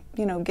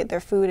get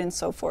their food and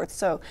so forth.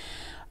 So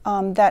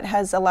that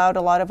has allowed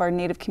a lot of our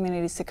Native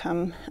communities to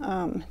come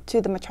to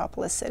the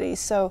metropolis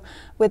cities. So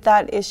with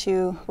that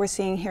issue, we're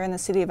seeing here in the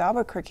city of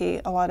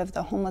Albuquerque, a lot of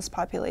the homeless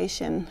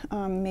population,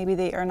 maybe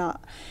they are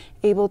not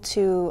able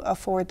to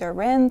afford their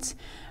rent,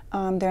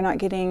 they're not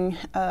getting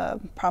a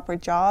proper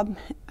job,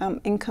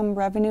 income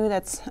revenue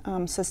that's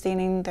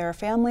sustaining their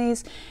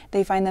families.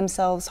 They find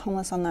themselves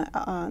homeless on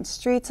the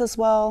streets as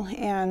well.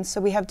 And so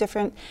we have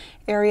different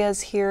areas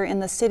here in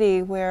the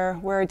city where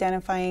we're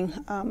identifying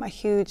a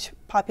huge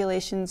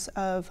populations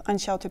of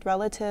unsheltered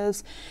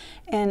relatives.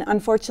 And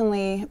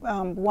unfortunately,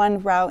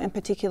 one route in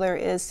particular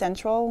is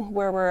Central,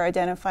 where we're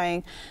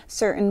identifying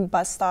certain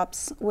bus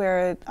stops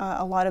where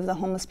a lot of the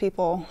homeless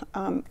people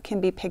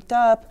can be picked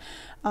up.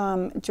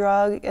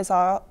 Drug is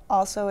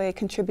also a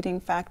contributing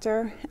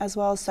factor, as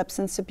well as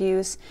substance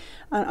abuse.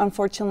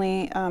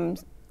 Unfortunately,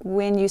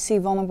 when you see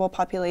vulnerable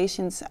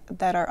populations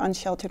that are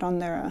unsheltered on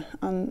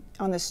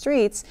the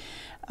streets,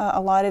 a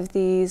lot of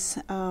these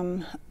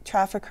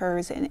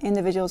traffickers and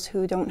individuals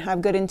who don't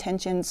have good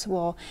intentions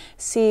will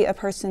see a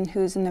person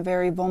who's in a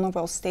very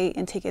vulnerable state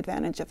and take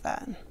advantage of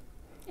that.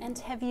 And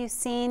have you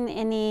seen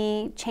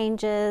any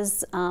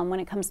changes when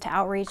it comes to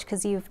outreach,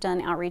 because you've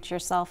done outreach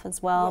yourself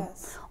as well,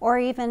 yes, or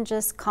even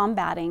just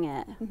combating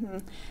it? Mm-hmm.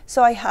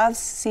 So I have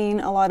seen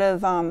a lot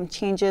of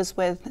changes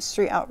with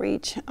street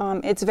outreach.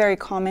 It's very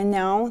common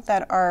now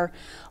that a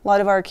lot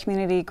of our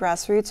community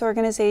grassroots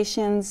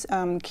organizations,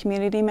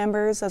 community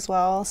members as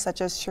well,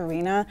 such as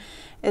Shereena,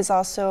 is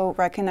also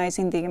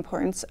recognizing the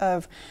importance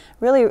of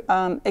really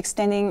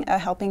extending a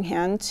helping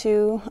hand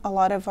to a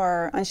lot of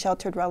our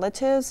unsheltered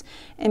relatives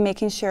and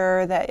making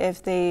sure that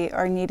if they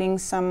are needing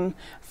some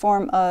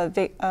form of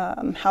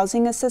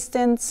housing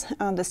assistance,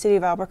 the city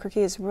of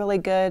Albuquerque is really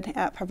good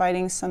at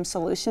providing some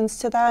solutions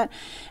to that.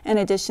 In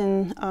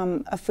addition,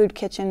 a food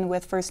kitchen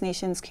with First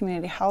Nations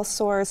Community House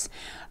Source,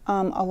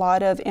 a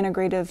lot of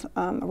integrative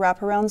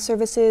wraparound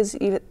services,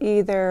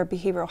 either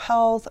behavioral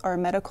health or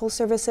medical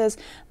services.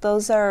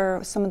 Those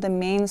are some of the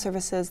main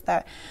services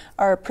that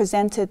are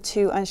presented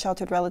to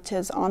unsheltered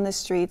relatives on the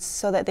streets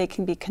so that they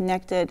can be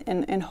connected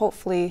and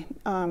hopefully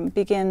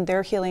begin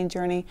their healing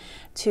journey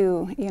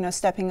to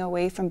stepping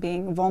away from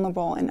being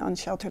vulnerable and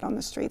unsheltered on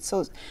the streets.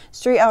 So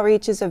street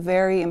outreach is a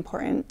very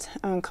important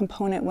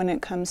component when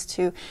it comes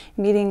to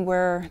meeting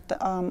where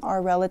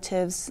our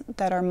relatives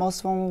that are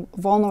most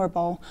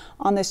vulnerable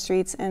on the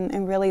streets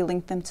and really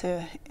link them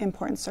to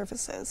important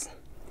services.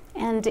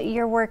 And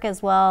your work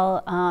as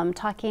well,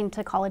 talking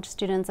to college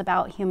students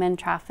about human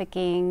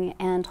trafficking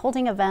and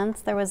holding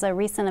events. There was a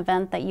recent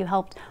event that you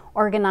helped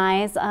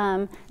organize.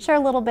 Share a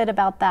little bit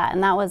about that,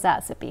 and that was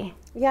at SIPI.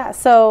 Yeah,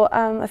 so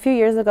a few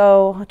years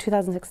ago,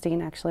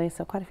 2016 actually,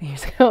 so quite a few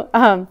years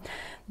ago,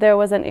 there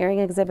was an earring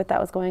exhibit that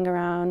was going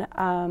around,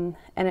 and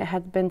it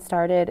had been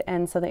started,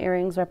 and so the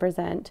earrings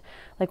represent,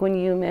 like when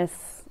you're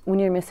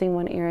missing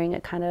one earring,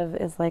 it kind of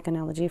is like an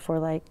analogy for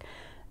like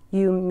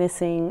you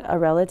missing a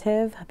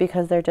relative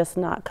because they're just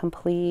not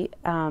complete.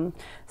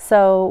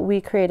 So we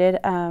created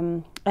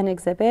an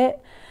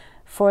exhibit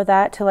for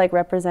that to like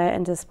represent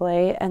and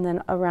display, and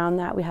then around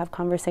that we have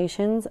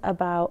conversations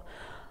about,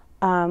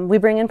 we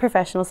bring in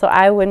professionals, so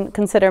I wouldn't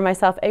consider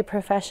myself a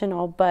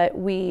professional, but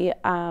we,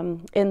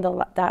 in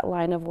that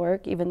line of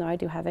work, even though I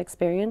do have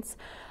experience,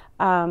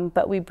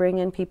 but we bring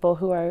in people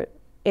who are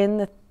in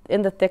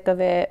the thick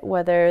of it,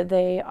 whether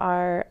they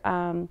are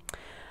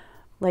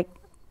like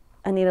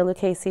Anita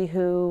Lucchese,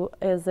 who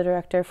is the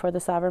director for the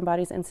Sovereign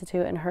Bodies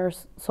Institute, and her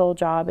sole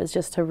job is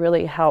just to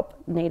really help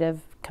Native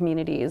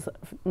communities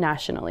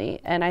nationally,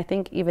 and I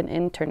think even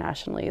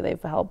internationally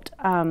they've helped.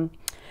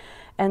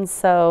 And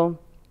so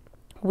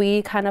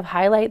we kind of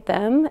highlight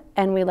them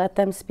and we let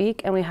them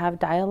speak and we have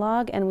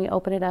dialogue and we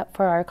open it up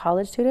for our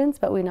college students,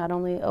 but we not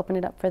only open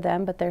it up for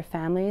them, but their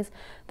families,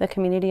 the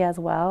community as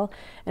well.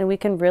 And we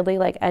can really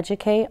like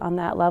educate on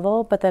that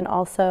level, but then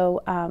also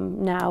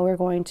now we're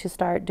going to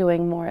start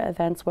doing more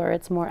events where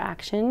it's more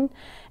action.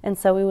 And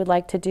so we would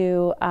like to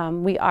do,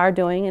 we are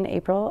doing in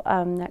April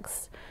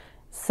next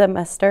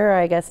semester, or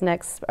I guess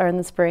or in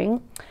the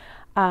spring,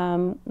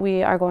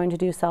 we are going to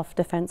do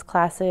self-defense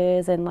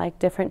classes and like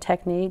different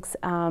techniques.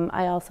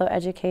 I also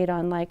educate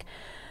on like,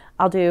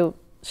 I'll do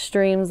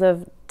streams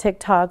of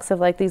TikToks of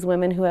like these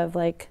women who have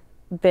like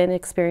been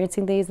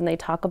experiencing these and they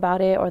talk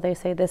about it, or they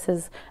say this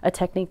is a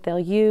technique they'll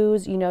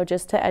use, you know,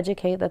 just to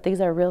educate that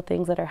these are real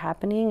things that are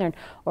happening.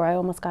 Or I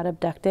almost got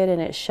abducted,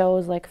 and it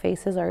shows like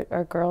faces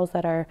or girls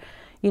that are,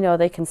 you know,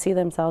 they can see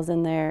themselves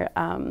in their,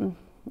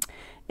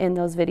 in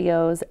those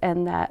videos,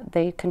 and that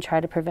they can try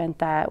to prevent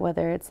that,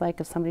 whether it's like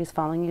if somebody's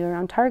following you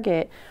around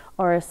Target,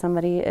 or if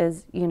somebody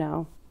is, you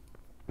know,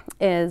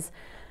 is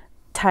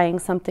tying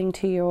something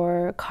to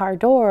your car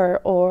door,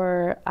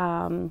 or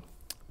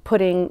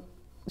putting,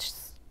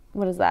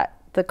 what is that,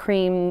 the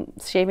cream,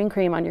 shaving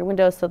cream on your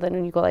windows, so then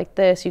when you go like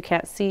this, you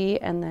can't see,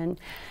 and then,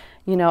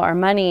 you know, our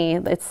money,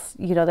 it's,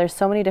 you know, there's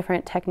so many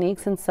different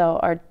techniques, and so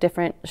our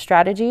different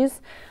strategies,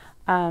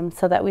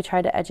 so that we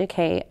try to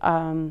educate,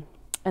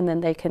 and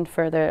then they can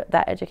further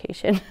that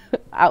education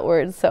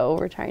outwards. So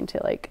we're trying to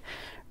like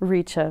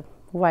reach a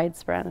wide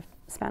span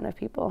of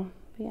people.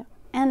 Yeah.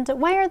 And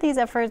why are these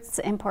efforts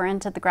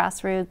important at the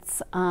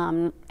grassroots?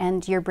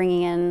 And you're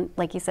bringing in,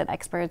 like you said,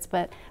 experts,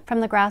 but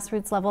from the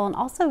grassroots level, and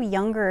also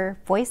younger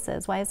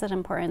voices. Why is it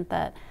important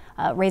that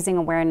raising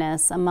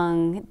awareness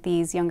among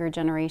these younger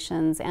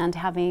generations, and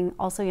having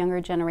also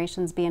younger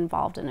generations be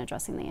involved in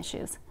addressing the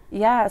issues?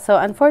 Yeah, so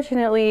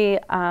unfortunately,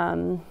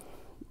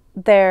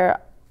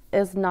 there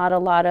is not a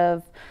lot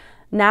of,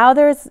 now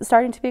there's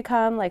starting to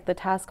become like the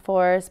task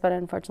force, but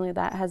unfortunately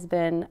that has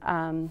been,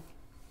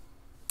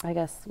 I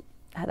guess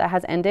that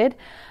has ended.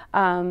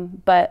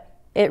 But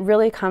it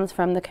really comes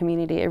from the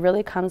community. It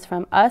really comes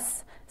from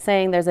us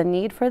saying there's a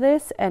need for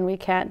this and we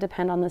can't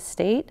depend on the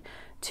state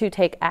to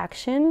take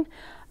action.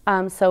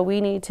 So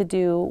we need to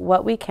do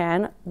what we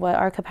can, what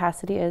our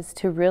capacity is,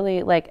 to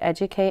really like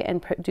educate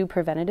and do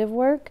preventative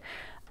work.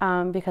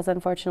 Because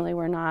unfortunately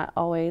we're not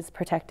always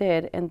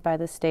protected by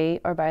the state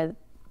or by,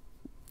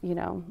 you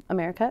know,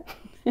 America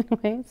in a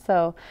way.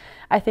 So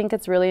I think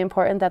it's really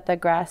important that the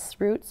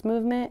grassroots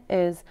movement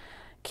is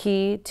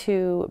key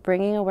to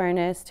bringing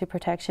awareness, to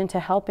protection, to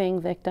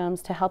helping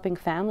victims, to helping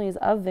families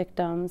of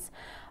victims.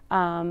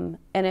 And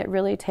it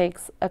really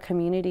takes a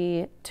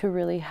community to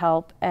really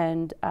help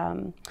and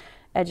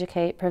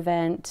educate,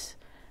 prevent,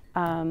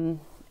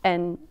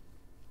 and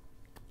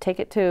take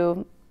it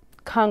to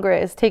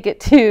Congress, take it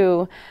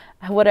to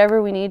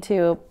whatever we need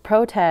to,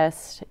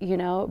 protest, you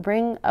know,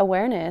 bring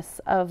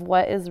awareness of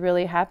what is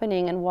really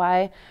happening and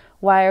why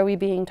are we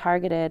being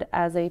targeted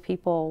as a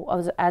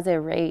people, as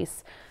a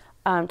race.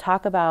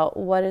 Talk about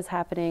what is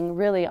happening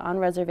really on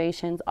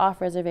reservations,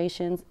 off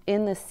reservations,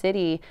 in the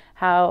city.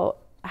 How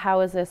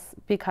is this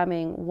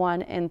becoming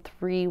 1 in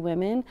 3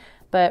 women?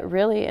 But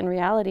really, in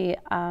reality,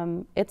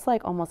 it's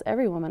like almost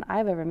every woman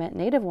I've ever met,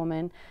 Native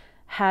woman,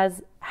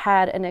 has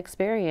had an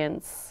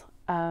experience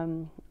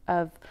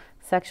of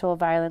sexual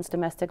violence,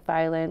 domestic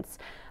violence,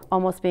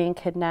 almost being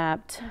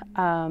kidnapped,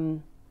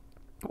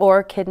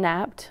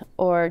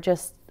 or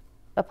just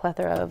a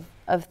plethora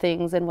of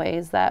things and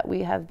ways that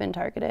we have been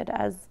targeted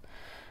as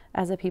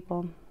a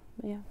people.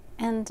 Yeah.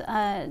 And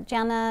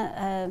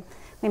Jana,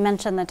 we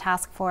mentioned the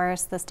task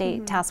force. The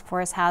state task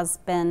force has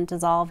been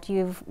dissolved.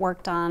 You've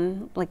worked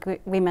on, like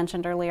we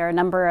mentioned earlier, a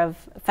number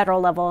of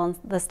federal level and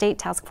the state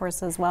task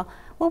force as well.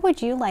 What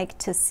would you like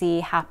to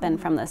see happen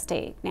from the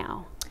state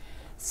now?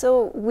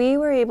 So we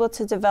were able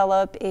to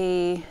develop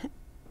a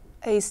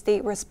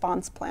state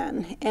response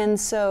plan, and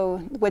so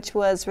which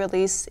was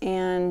released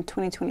in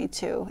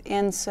 2022.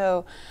 And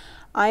so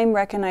I'm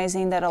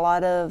recognizing that a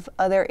lot of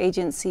other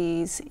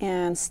agencies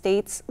and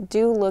states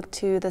do look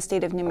to the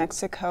state of New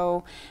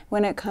Mexico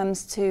when it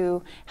comes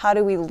to how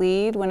do we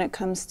lead when it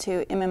comes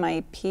to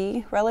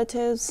MMIP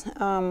relatives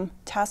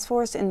task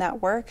force in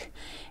that work.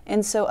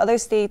 And so other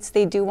states,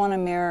 they do want to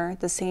mirror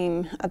the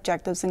same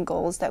objectives and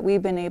goals that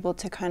we've been able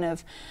to kind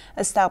of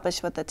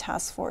establish with the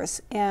task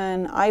force.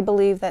 And I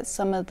believe that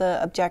some of the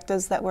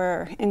objectives that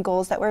were and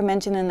goals that were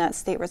mentioned in that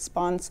state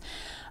response,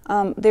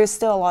 there's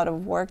still a lot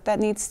of work that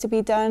needs to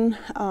be done.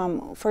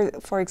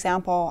 For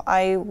example,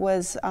 I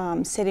was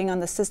sitting on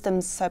the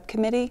systems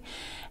subcommittee,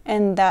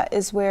 and that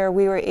is where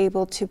we were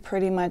able to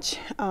pretty much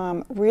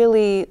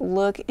really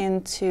look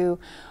into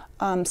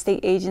state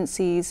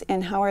agencies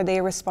and how are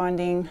they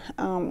responding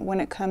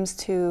when it comes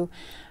to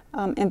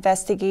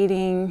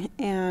investigating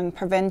and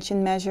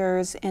prevention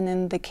measures, and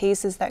in the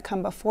cases that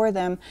come before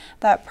them,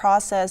 that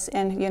process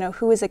and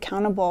who is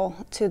accountable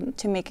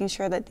to making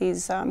sure that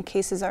these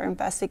cases are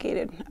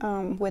investigated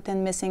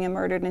within missing and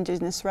murdered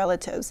Indigenous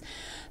relatives.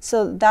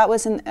 So that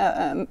was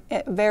a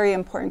very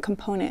important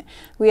component.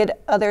 We had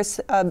other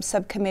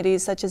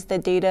subcommittees such as the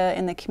data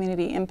and the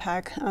community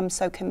impact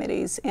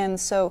subcommittees, and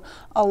so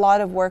a lot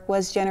of work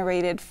was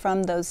generated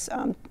from those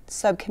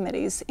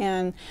subcommittees,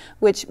 and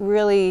which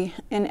really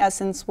in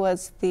essence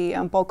was the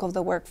bulk of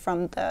the work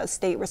from the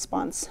state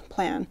response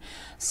plan.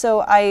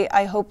 So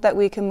I hope that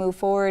we can move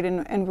forward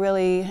and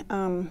really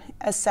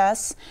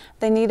assess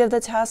the need of the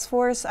task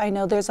force. I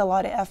know there's a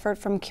lot of effort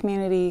from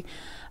community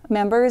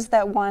members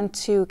that want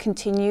to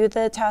continue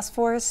the task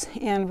force,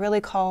 and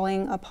really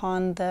calling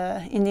upon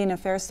the Indian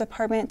Affairs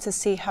Department to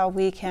see how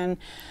we can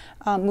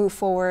move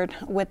forward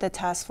with the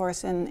task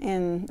force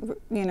and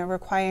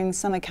requiring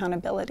some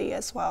accountability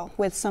as well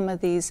with some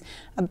of these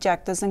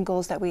objectives and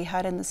goals that we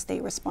had in the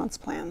state response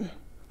plan.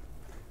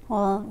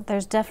 Well,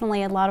 there's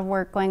definitely a lot of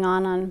work going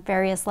on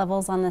various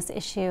levels on this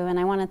issue, and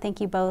I want to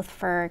thank you both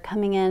for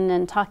coming in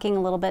and talking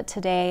a little bit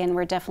today, and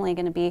we're definitely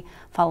going to be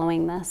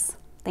following this.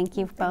 Thank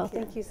you both.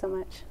 Thank you so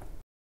much.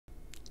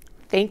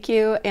 Thank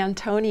you,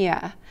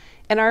 Antonia.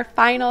 In our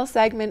final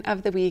segment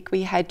of the week,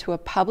 we head to a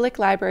public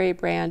library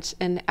branch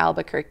in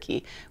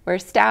Albuquerque, where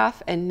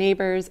staff and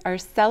neighbors are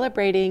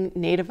celebrating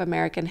Native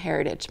American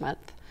Heritage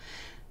Month.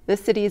 The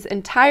city's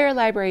entire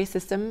library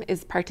system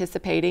is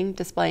participating,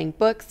 displaying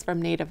books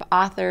from Native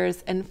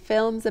authors and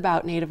films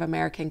about Native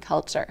American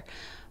culture.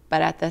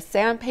 But at the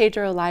San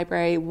Pedro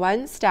Library,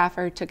 one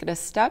staffer took it a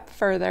step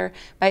further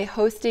by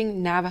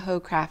hosting Navajo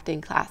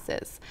crafting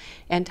classes.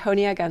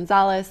 Antonia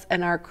Gonzales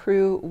and our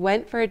crew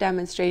went for a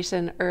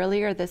demonstration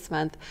earlier this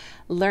month,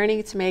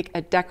 learning to make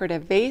a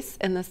decorative vase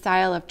in the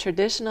style of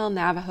traditional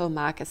Navajo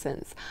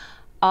moccasins,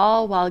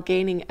 all while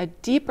gaining a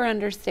deeper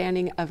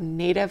understanding of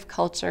Native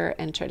culture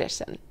and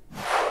tradition.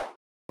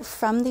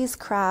 From these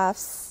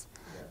crafts,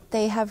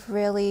 they have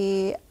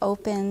really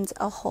opened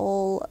a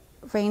whole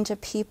range of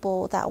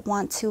people that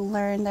want to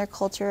learn their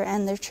culture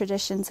and their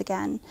traditions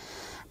again,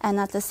 and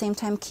at the same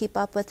time keep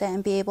up with it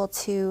and be able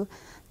to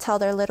tell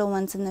their little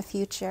ones in the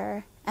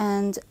future.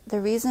 And the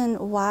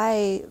reason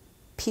why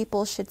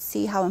people should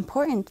see how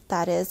important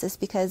that is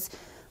because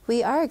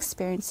we are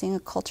experiencing a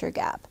culture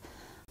gap.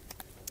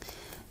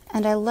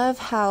 And I love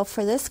how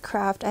for this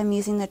craft I'm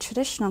using the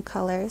traditional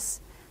colors,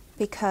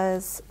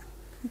 because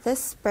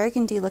this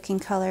burgundy looking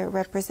color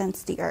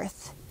represents the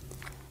earth.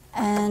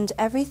 And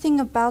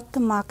everything about the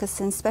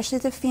moccasin, especially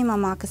the female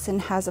moccasin,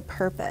 has a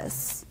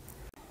purpose.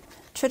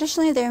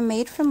 Traditionally, they're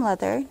made from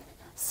leather.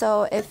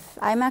 So if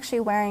I'm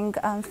actually wearing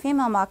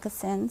female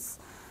moccasins,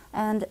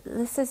 and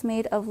this is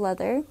made of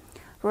leather,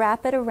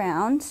 wrap it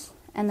around,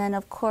 and then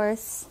of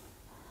course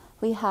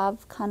we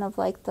have kind of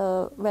like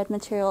the red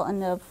material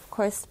and of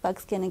course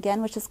buckskin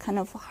again, which is kind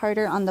of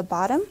harder on the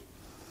bottom.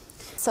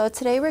 So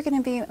today we're going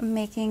to be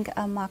making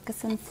a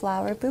moccasin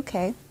flower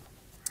bouquet.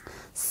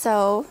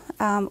 So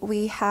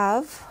we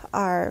have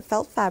our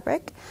felt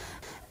fabric,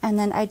 and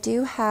then I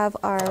do have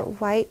our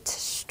white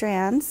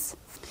strands.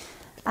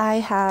 I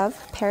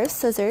have a pair of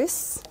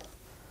scissors,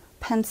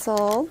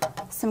 pencil,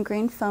 some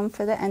green foam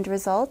for the end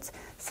result,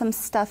 some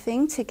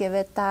stuffing to give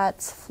it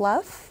that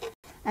fluff,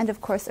 and of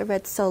course a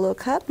red solo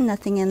cup,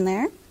 nothing in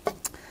there.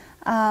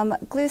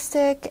 Glue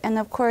stick, and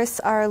of course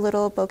our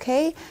little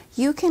bouquet.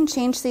 You can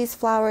change these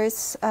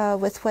flowers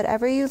with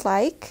whatever you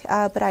like,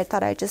 but I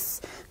thought I'd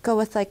just go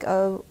with like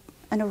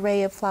an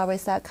array of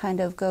flowers that kind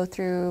of go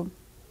through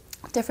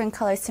different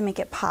colors to make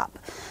it pop,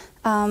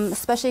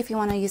 especially if you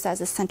want to use that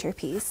as a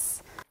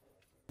centerpiece.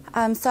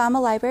 So I'm a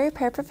library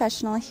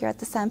paraprofessional here at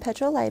the San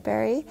Pedro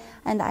Library,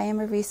 and I am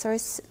a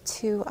resource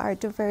to our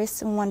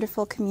diverse and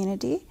wonderful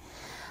community.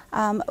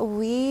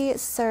 We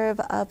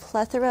serve a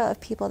plethora of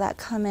people that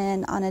come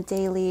in on a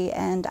daily,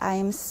 and I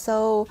am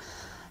so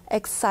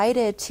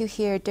excited to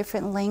hear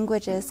different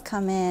languages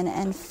come in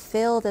and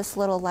fill this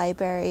little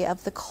library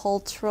of the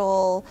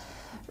cultural.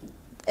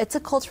 It's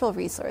a cultural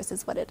resource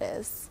is what it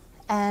is.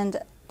 And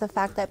the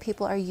fact that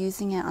people are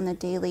using it on the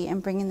daily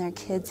and bringing their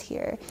kids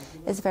here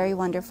is very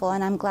wonderful.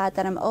 And I'm glad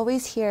that I'm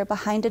always here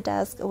behind a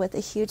desk with a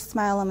huge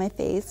smile on my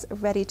face,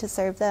 ready to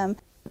serve them.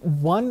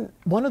 One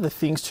of the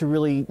things to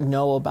really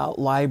know about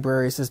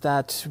libraries is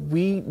that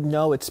we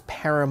know it's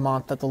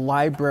paramount that the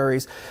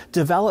libraries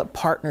develop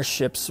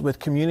partnerships with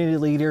community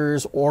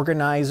leaders,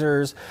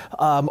 organizers,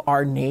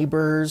 our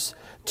neighbors,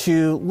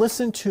 to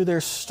listen to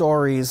their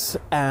stories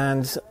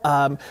and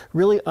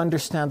really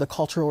understand the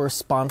cultural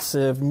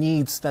responsive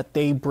needs that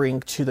they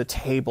bring to the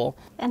table.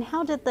 And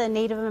how did the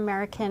Native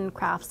American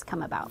crafts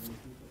come about?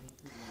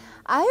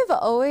 I've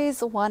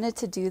always wanted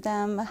to do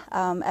them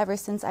ever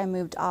since I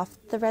moved off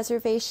the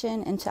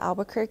reservation into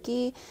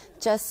Albuquerque,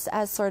 just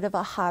as sort of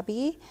a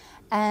hobby.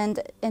 And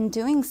in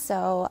doing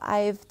so,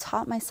 I've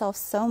taught myself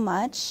so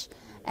much,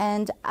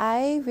 and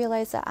I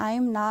realize that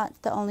I'm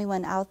not the only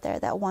one out there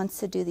that wants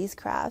to do these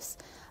crafts.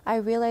 I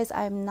realize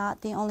I'm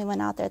not the only one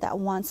out there that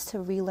wants to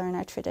relearn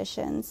our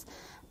traditions.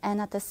 and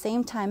at the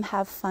same time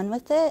have fun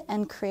with it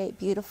and create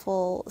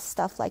beautiful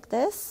stuff like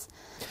this.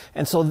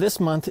 And so this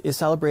month is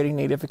celebrating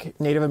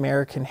Native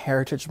American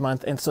Heritage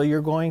Month, and so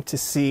you're going to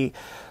see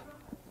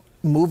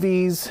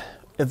movies,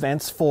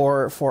 events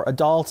for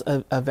adults,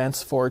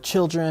 events for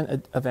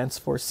children, events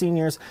for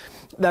seniors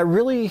that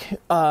really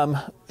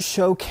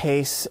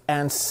showcase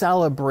and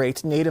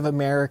celebrate Native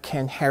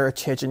American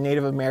heritage and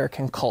Native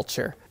American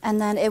culture. And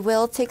then it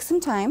will take some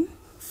time,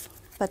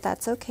 but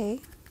that's okay.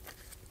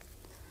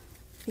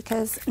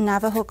 Because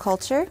Navajo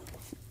culture,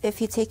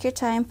 if you take your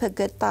time, put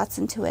good thoughts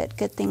into it,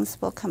 good things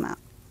will come out,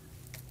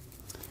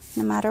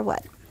 no matter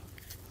what.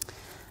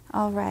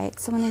 All right,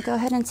 so I'm going to go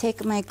ahead and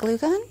take my glue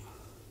gun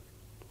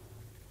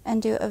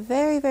and do a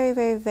very, very,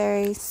 very,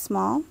 very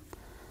small.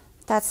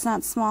 That's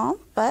not small,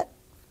 but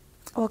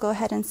we'll go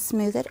ahead and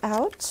smooth it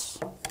out.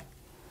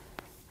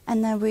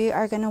 And then we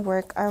are going to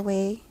work our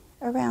way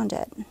around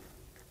it.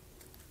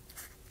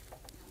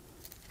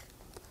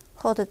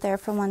 Hold it there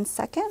for 1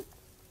 second.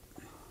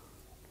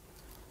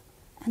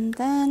 And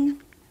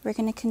then we're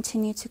going to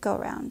continue to go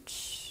around.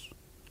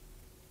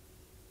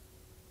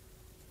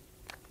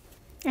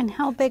 And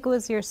how big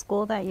was your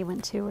school that you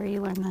went to where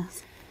you learned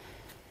this?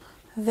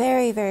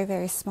 Very, very,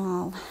 very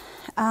small.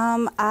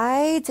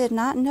 I did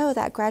not know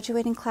that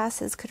graduating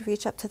classes could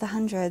reach up to the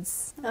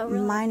hundreds. Oh,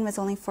 really? Mine was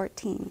only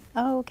 14.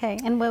 Oh, okay.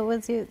 And what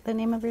was the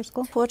name of your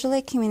school?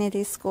 Pojale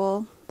Community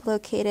School,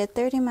 located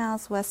 30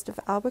 miles west of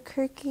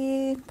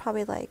Albuquerque,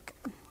 probably like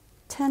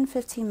 10,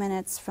 15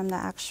 minutes from the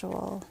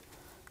actual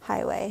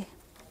highway.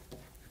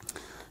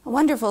 A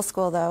wonderful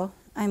school, though.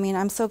 I mean,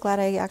 I'm so glad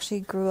I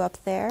actually grew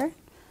up there,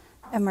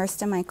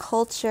 immersed in my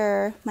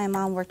culture. My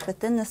mom worked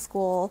within the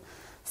school.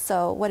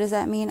 So what does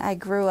that mean? I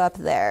grew up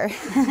there,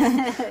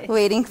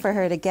 waiting for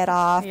her to get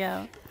off.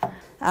 Yeah.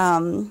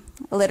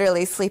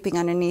 Literally sleeping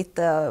underneath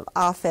the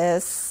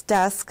office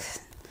desk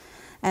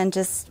and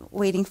just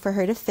waiting for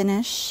her to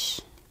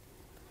finish.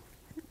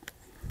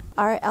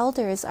 Our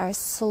elders are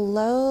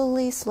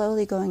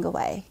slowly going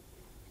away.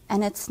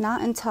 And it's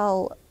not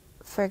until,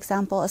 for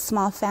example, a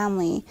small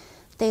family,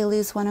 they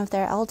lose one of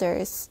their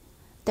elders,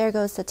 there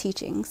goes the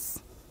teachings.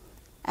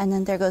 And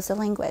then there goes the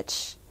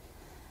language.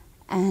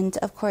 And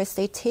of course,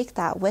 they take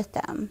that with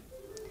them.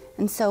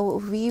 And so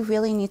we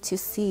really need to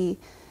see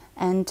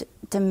and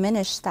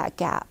diminish that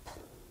gap.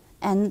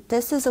 And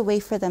this is a way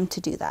for them to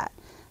do that.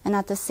 And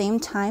at the same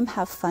time,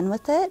 have fun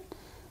with it.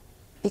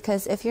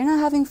 Because if you're not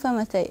having fun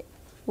with it,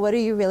 what are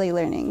you really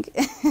learning?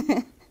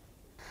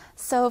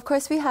 So of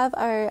course, we have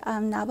our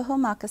Navajo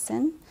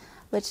moccasin,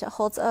 which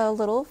holds a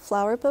little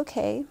flower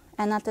bouquet.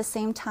 And at the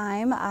same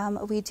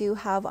time, we do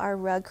have our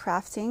rug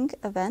crafting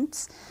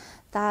event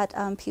that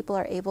people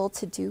are able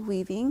to do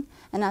weaving,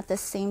 and at the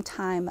same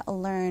time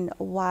learn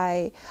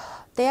why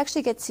they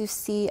actually get to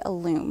see a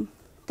loom.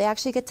 They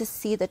actually get to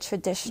see the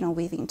traditional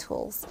weaving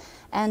tools.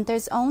 And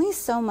there's only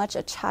so much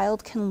a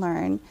child can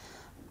learn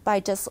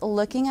by just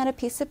looking at a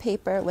piece of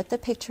paper with a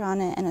picture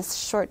on it and a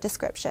short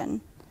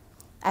description.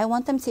 I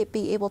want them to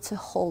be able to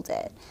hold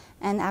it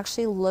and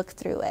actually look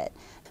through it.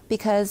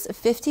 Because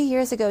 50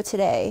 years ago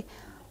today,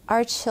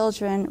 our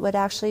children would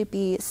actually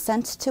be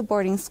sent to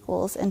boarding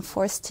schools and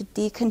forced to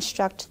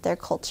deconstruct their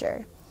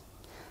culture.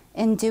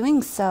 In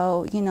doing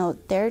so, you know,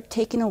 they're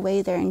taking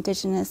away their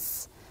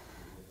indigenous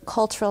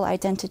cultural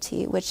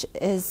identity, which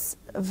is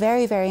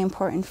very, very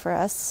important for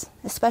us,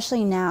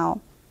 especially now.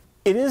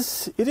 It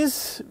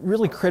is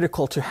really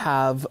critical to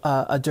have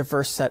a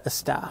diverse set of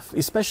staff,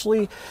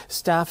 especially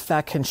staff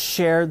that can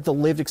share the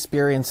lived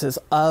experiences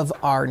of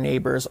our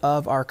neighbors,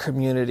 of our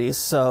communities.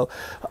 So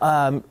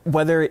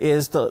whether it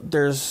is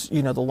there's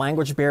the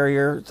language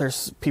barrier,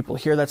 there's people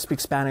here that speak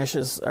Spanish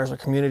as a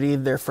community,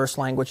 their first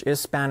language is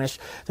Spanish.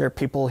 There are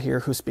people here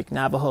who speak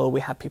Navajo.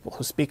 We have people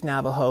who speak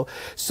Navajo.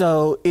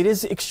 So it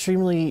is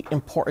extremely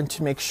important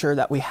to make sure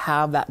that we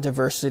have that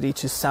diversity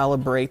to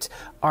celebrate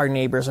our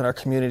neighbors and our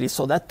community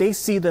so that they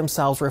see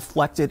themselves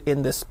reflected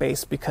in this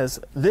space, because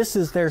this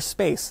is their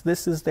space,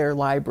 this is their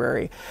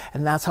library,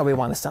 and that's how we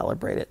want to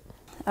celebrate it.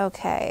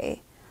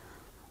 Okay,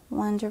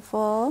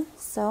 wonderful.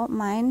 So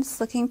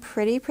mine's looking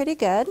pretty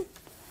good.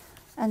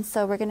 And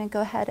so we're going to go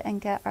ahead and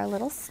get our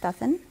little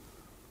stuffing.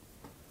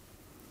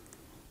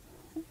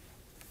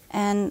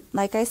 And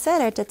like I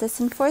said, I did this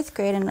in 4th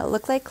grade and it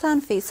looked like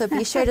clown face, so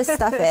be sure to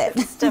stuff it.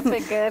 Stuff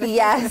it good.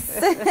 Yes.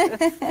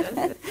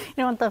 You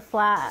don't want the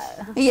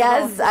flat.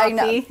 Yes, I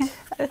know.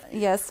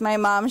 Yes, my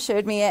mom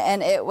showed me it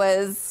and it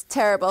was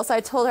terrible. So I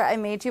told her I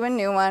made you a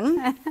new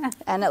one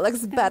and it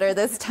looks better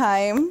this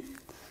time.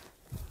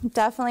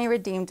 Definitely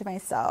redeemed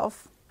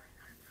myself.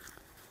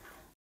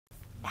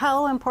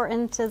 How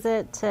important is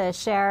it to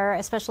share,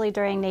 especially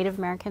during Native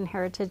American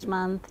Heritage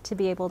Month, to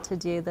be able to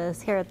do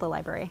this here at the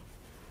library?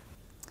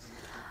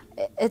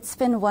 It's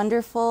been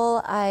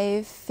wonderful.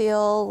 I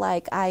feel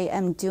like I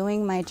am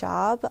doing my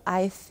job.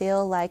 I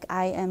feel like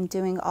I am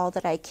doing all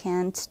that I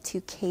can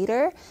to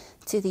cater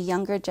to the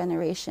younger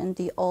generation,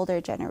 the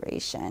older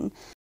generation.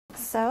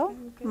 So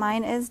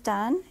mine is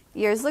done.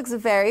 Yours looks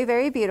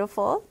very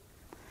beautiful.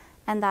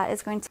 And that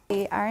is going to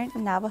be our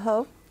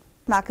Navajo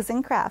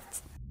moccasin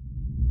craft.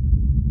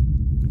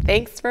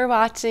 Thanks for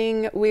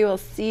watching. We will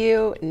see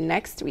you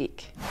next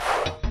week.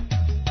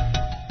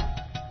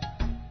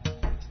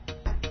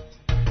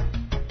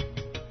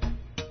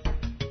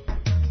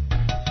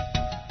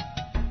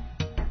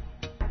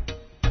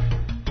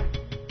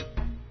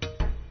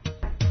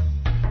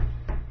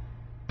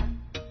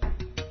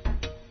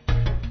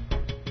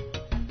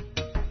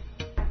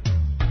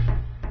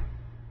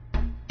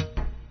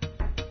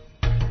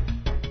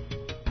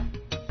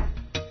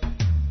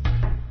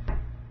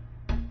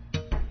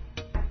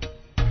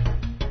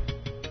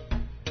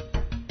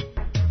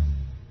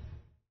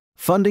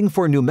 Funding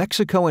for New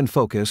Mexico in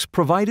Focus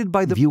provided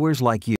by the viewers like you.